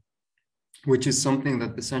flow, which is something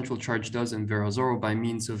that the central charge does in Virasoro by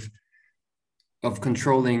means of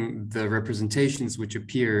controlling the representations which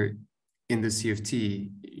appear in the CFT.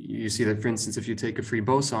 You see that, for instance, if you take a free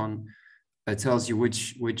boson, it tells you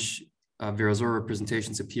which Virasoro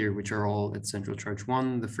representations appear, which are all at central charge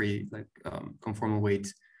 1, the free conformal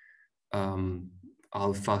weight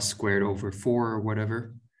alpha squared over 4 or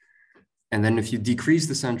whatever. And then if you decrease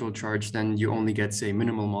the central charge, then you only get, say,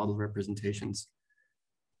 minimal model representations.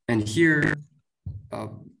 And here,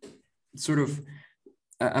 I'm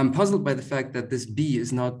puzzled by the fact that this B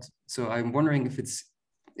is not, so I'm wondering if it's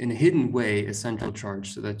in a hidden way a central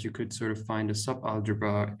charge, so that you could sort of find a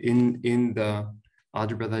subalgebra in the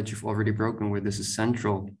algebra that you've already broken where this is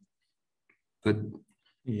central. But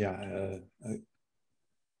yeah,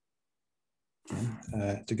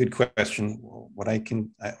 it's a good question. What I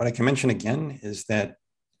can mention again is that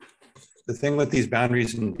the thing with these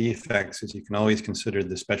boundaries and defects is you can always consider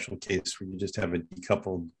the special case where you just have a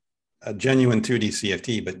genuine 2D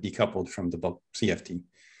CFT, but decoupled from the bulk CFT.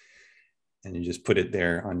 And you just put it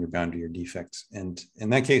there on your boundary or defects. And in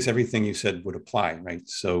that case, everything you said would apply, right?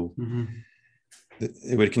 So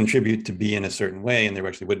it would contribute to B in a certain way, and there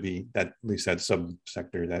actually would be that, at least that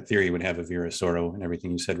subsector, that theory would have a Virasoro, and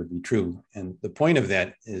everything you said would be true. And the point of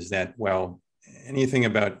that is that, well, anything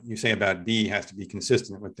you say about B has to be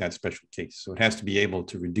consistent with that special case. So it has to be able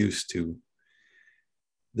to reduce to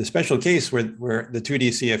the special case where the 2D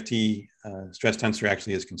CFT stress tensor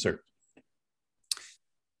actually is conserved.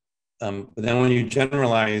 But then when you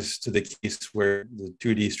generalize to the case where the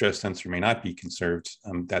 2D stress tensor may not be conserved,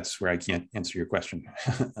 that's where I can't answer your question.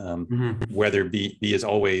 Whether B is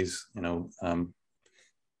always, the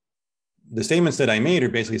statements that I made are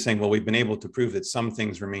basically saying, well, we've been able to prove that some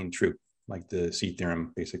things remain true, like the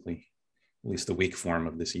c-theorem, basically, at least the weak form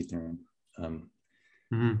of the c-theorem.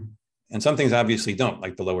 And some things obviously don't,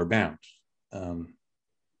 like the lower bound.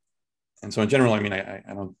 And so in general, I mean, I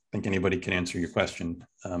don't think anybody can answer your question.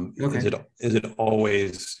 Okay. Is it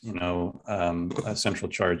always, a central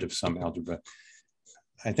charge of some algebra?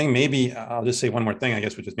 I think maybe I'll just say one more thing, I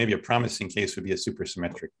guess, which is maybe a promising case would be a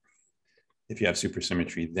supersymmetric. If you have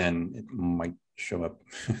supersymmetry, then it might show up.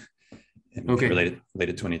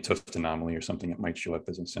 Related to an Tufts anomaly or something, it might show up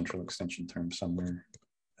as a central extension term somewhere.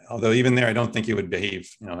 although even there, I don't think it would behave,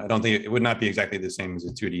 I don't think it would not be exactly the same as a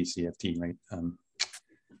 2D CFT, right?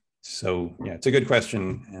 So yeah, it's a good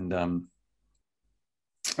question. And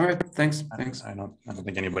all right, thanks. I don't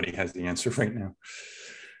think anybody has the answer right now.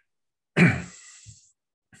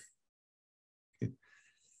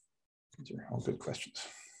 These are all good questions.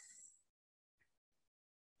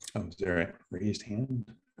 Oh, is there a raised hand?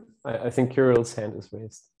 I think Kyril's hand is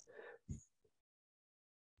raised.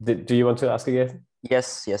 Do you want to ask again?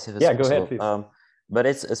 Yes. If it's yeah, possible. go ahead, please. But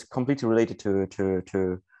it's completely related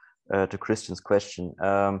to Christian's question.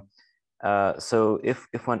 So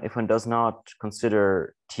if one does not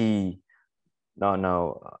consider T,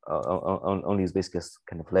 only as basically as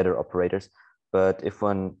kind of letter operators, but if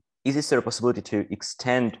one is there a possibility to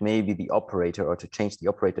extend maybe the operator or to change the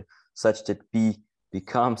operator such that B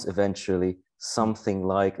becomes eventually something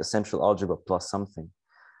like a central algebra plus something?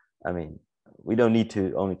 I mean, we don't need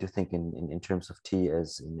to only to think in terms of T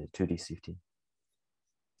as in a 2D CFT.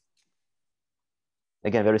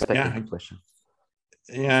 Again, very speculative question.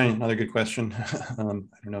 Yeah, another good question. I don't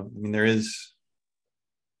know. I mean, there is,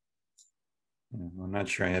 I'm not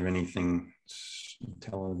sure I have anything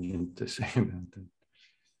intelligent to say about that.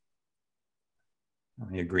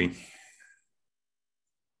 I agree.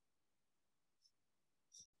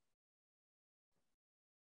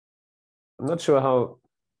 I'm not sure how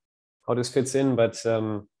this fits in, but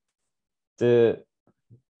the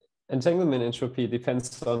entanglement entropy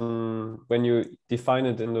depends on when you define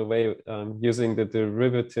it in the way using the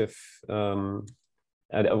derivative,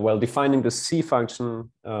 defining the C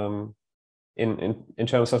function in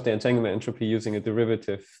terms of the entanglement entropy using a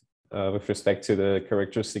derivative with respect to the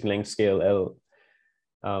characteristic length scale L.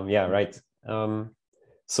 Right.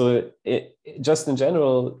 So just in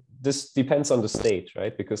general, this depends on the state,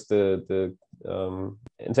 right? Because the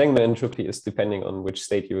entanglement entropy is depending on which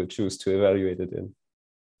state you would choose to evaluate it in.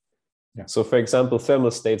 Yeah. So for example,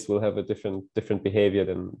 thermal states will have a different behavior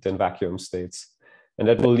than vacuum states. And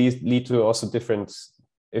that will lead to also different,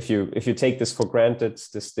 if you take this for granted,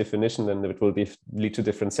 this definition, then it will lead to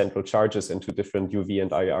different central charges and to different UV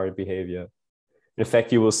and IR behavior. In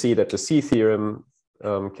fact, you will see that the C-theorem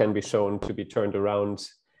can be shown to be turned around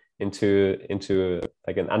into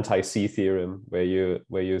like an anti-C-theorem, where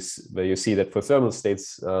you see that for thermal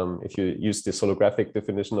states, if you use this holographic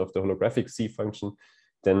definition of the holographic C function,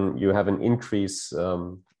 then you have an increase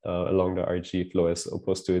along the RG flow as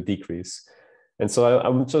opposed to a decrease. And so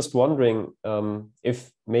I'm just wondering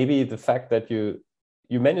if maybe the fact that you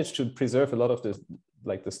managed to preserve a lot of the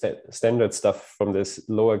standard stuff from this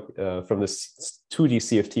from this 2D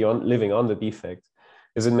CFT living on the defect,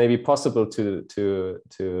 is it maybe possible to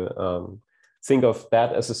think of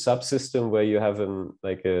that as a subsystem where you have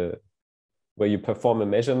where you perform a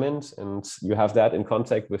measurement and you have that in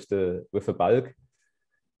contact with a bulk,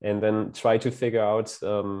 and then try to figure out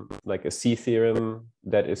like a C-theorem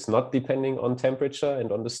that is not depending on temperature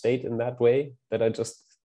and on the state in that way that I just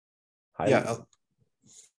highlighted?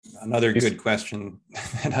 Yeah, another good question.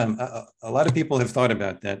 A lot of people have thought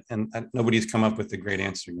about that, and nobody's come up with a great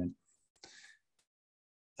answer yet.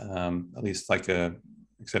 At least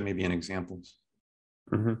except maybe in examples.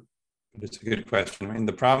 Mm-hmm. But it's a good question. I mean,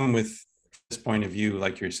 the problem with this point of view,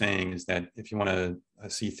 like you're saying, is that if you want a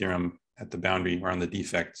C-theorem at the boundary or on the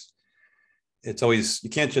defects, it's always, you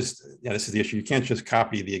can't just, this is the issue. You can't just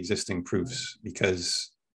copy the existing proofs,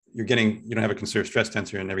 because you don't have a conserved stress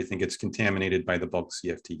tensor and everything gets contaminated by the bulk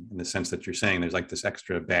CFT, in the sense that you're saying there's like this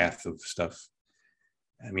extra bath of stuff.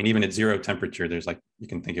 I mean, even at zero temperature, there's like, you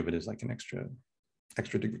can think of it as like an extra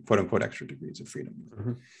quote unquote extra degrees of freedom,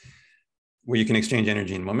 mm-hmm. where you can exchange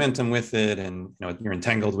energy and momentum with it, and you're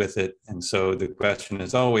entangled with it. And so the question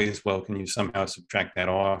is always, well, can you somehow subtract that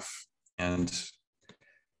off and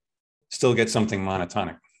still get something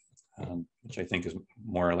monotonic, which I think is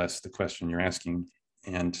more or less the question you're asking.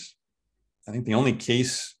 And I think the only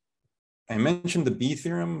case I mentioned, the B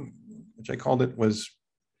theorem, which I called it, was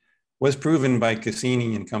proven by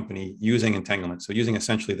Cassini and company using entanglement, so using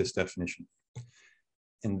essentially this definition.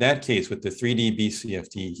 In that case, with the 3D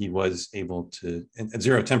BCFT, he was able to, at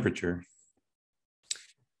zero temperature,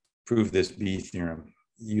 prove this B theorem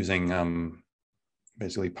using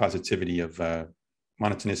basically positivity of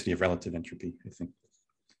monotonicity of relative entropy, I think.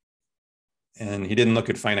 And he didn't look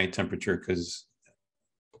at finite temperature because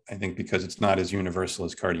it's not as universal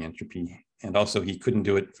as Carty entropy. And also he couldn't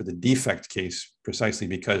do it for the defect case precisely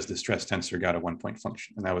because the stress tensor got a 1-point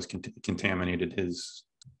function, and that was contaminated his.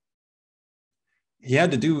 He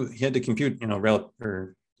had to compute,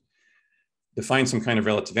 or define some kind of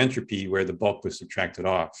relative entropy where the bulk was subtracted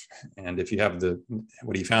off. And if you have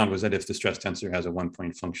what he found was that if the stress tensor has a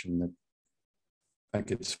 1-point function, that that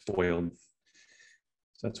gets spoiled.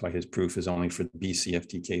 So that's why his proof is only for the B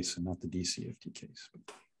CFT case and not the D CFT case.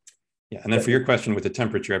 Yeah, and then for your question with the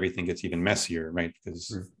temperature, everything gets even messier, right?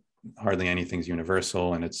 Because hardly anything's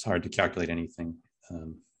universal and it's hard to calculate anything.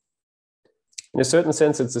 In a certain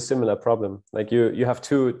sense, it's a similar problem. Like you have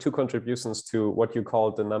two contributions to what you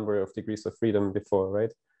called the number of degrees of freedom before,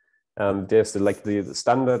 right? There's the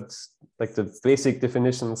standard, like the basic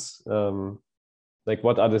definitions, like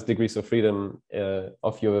what are the degrees of freedom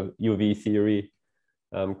of your UV theory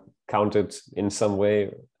counted in some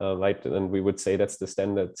way, right? And we would say that's the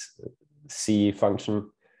standard C function.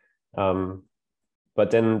 But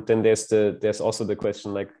then there's also the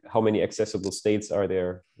question, like how many accessible states are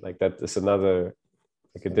there? Like that is another,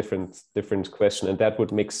 like a different question, and that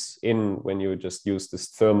would mix in when you just use this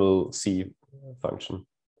thermal C function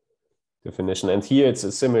definition. And here it's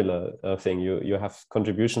a similar thing. You have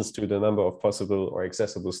contributions to the number of possible or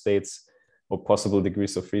accessible states or possible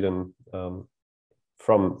degrees of freedom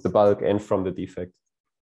from the bulk and from the defect.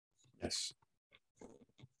 Yes.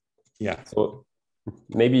 Yeah. So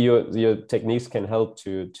maybe your techniques can help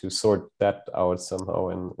to sort that out somehow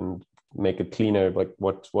and make it cleaner, like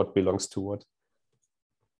what belongs to what.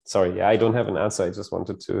 Sorry, yeah, I don't have an answer. I just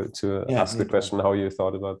wanted to ask the question how you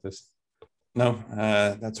thought about this. No,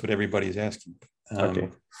 that's what everybody's asking. Okay.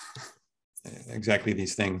 Exactly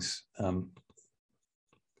these things.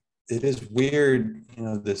 It is weird,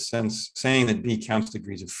 this sense saying that B counts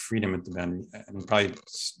degrees of freedom at the boundary. I mean, probably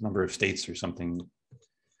number of states or something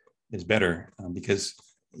is better because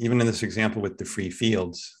even in this example with the free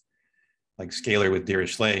fields, like scalar with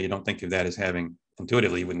Dirichlet, you don't think of that as having,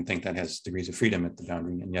 intuitively, you wouldn't think that has degrees of freedom at the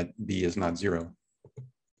boundary, and yet B is not 0.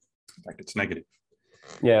 In fact, it's negative.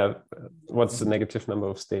 Yeah, what's the negative number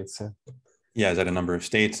of states? Yeah, is that a number of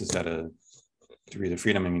states? Is that a degree of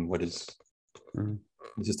freedom? I mean, what is,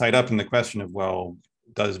 this is tied up in the question of, well,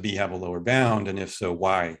 does B have a lower bound? And if so,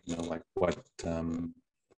 why? Like what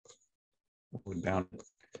would bound it?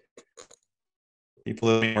 People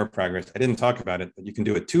have made more progress. I didn't talk about it, but you can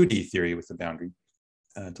do a 2D theory with the boundary.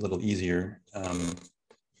 It's a little easier.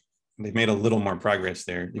 They've made a little more progress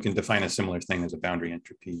there. You can define a similar thing as a boundary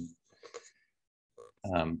entropy.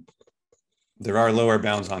 There are lower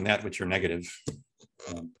bounds on that which are negative.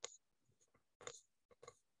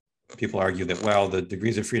 People argue that, well, the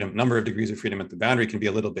degrees of freedom, number of degrees of freedom at the boundary can be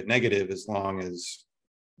a little bit negative as long as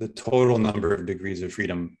the total number of degrees of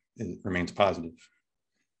freedom remains positive,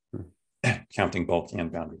 counting bulk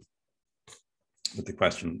and boundary. But the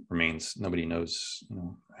question remains, nobody knows,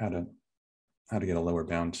 how to get a lower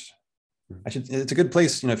bound. It's a good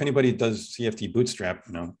place, if anybody does CFT bootstrap,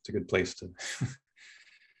 it's a good place to,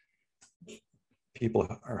 people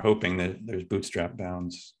are hoping that there's bootstrap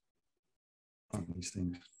bounds on these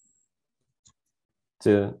things.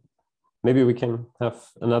 Maybe we can have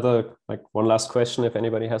another, like one last question if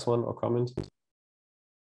anybody has one or comment.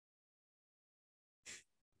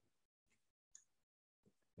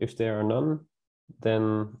 If there are none,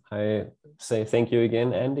 then I say thank you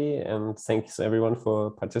again, Andy, and thanks everyone for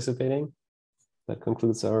participating. That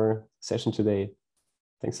concludes our session today.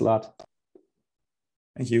 Thanks a lot.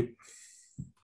 Thank you.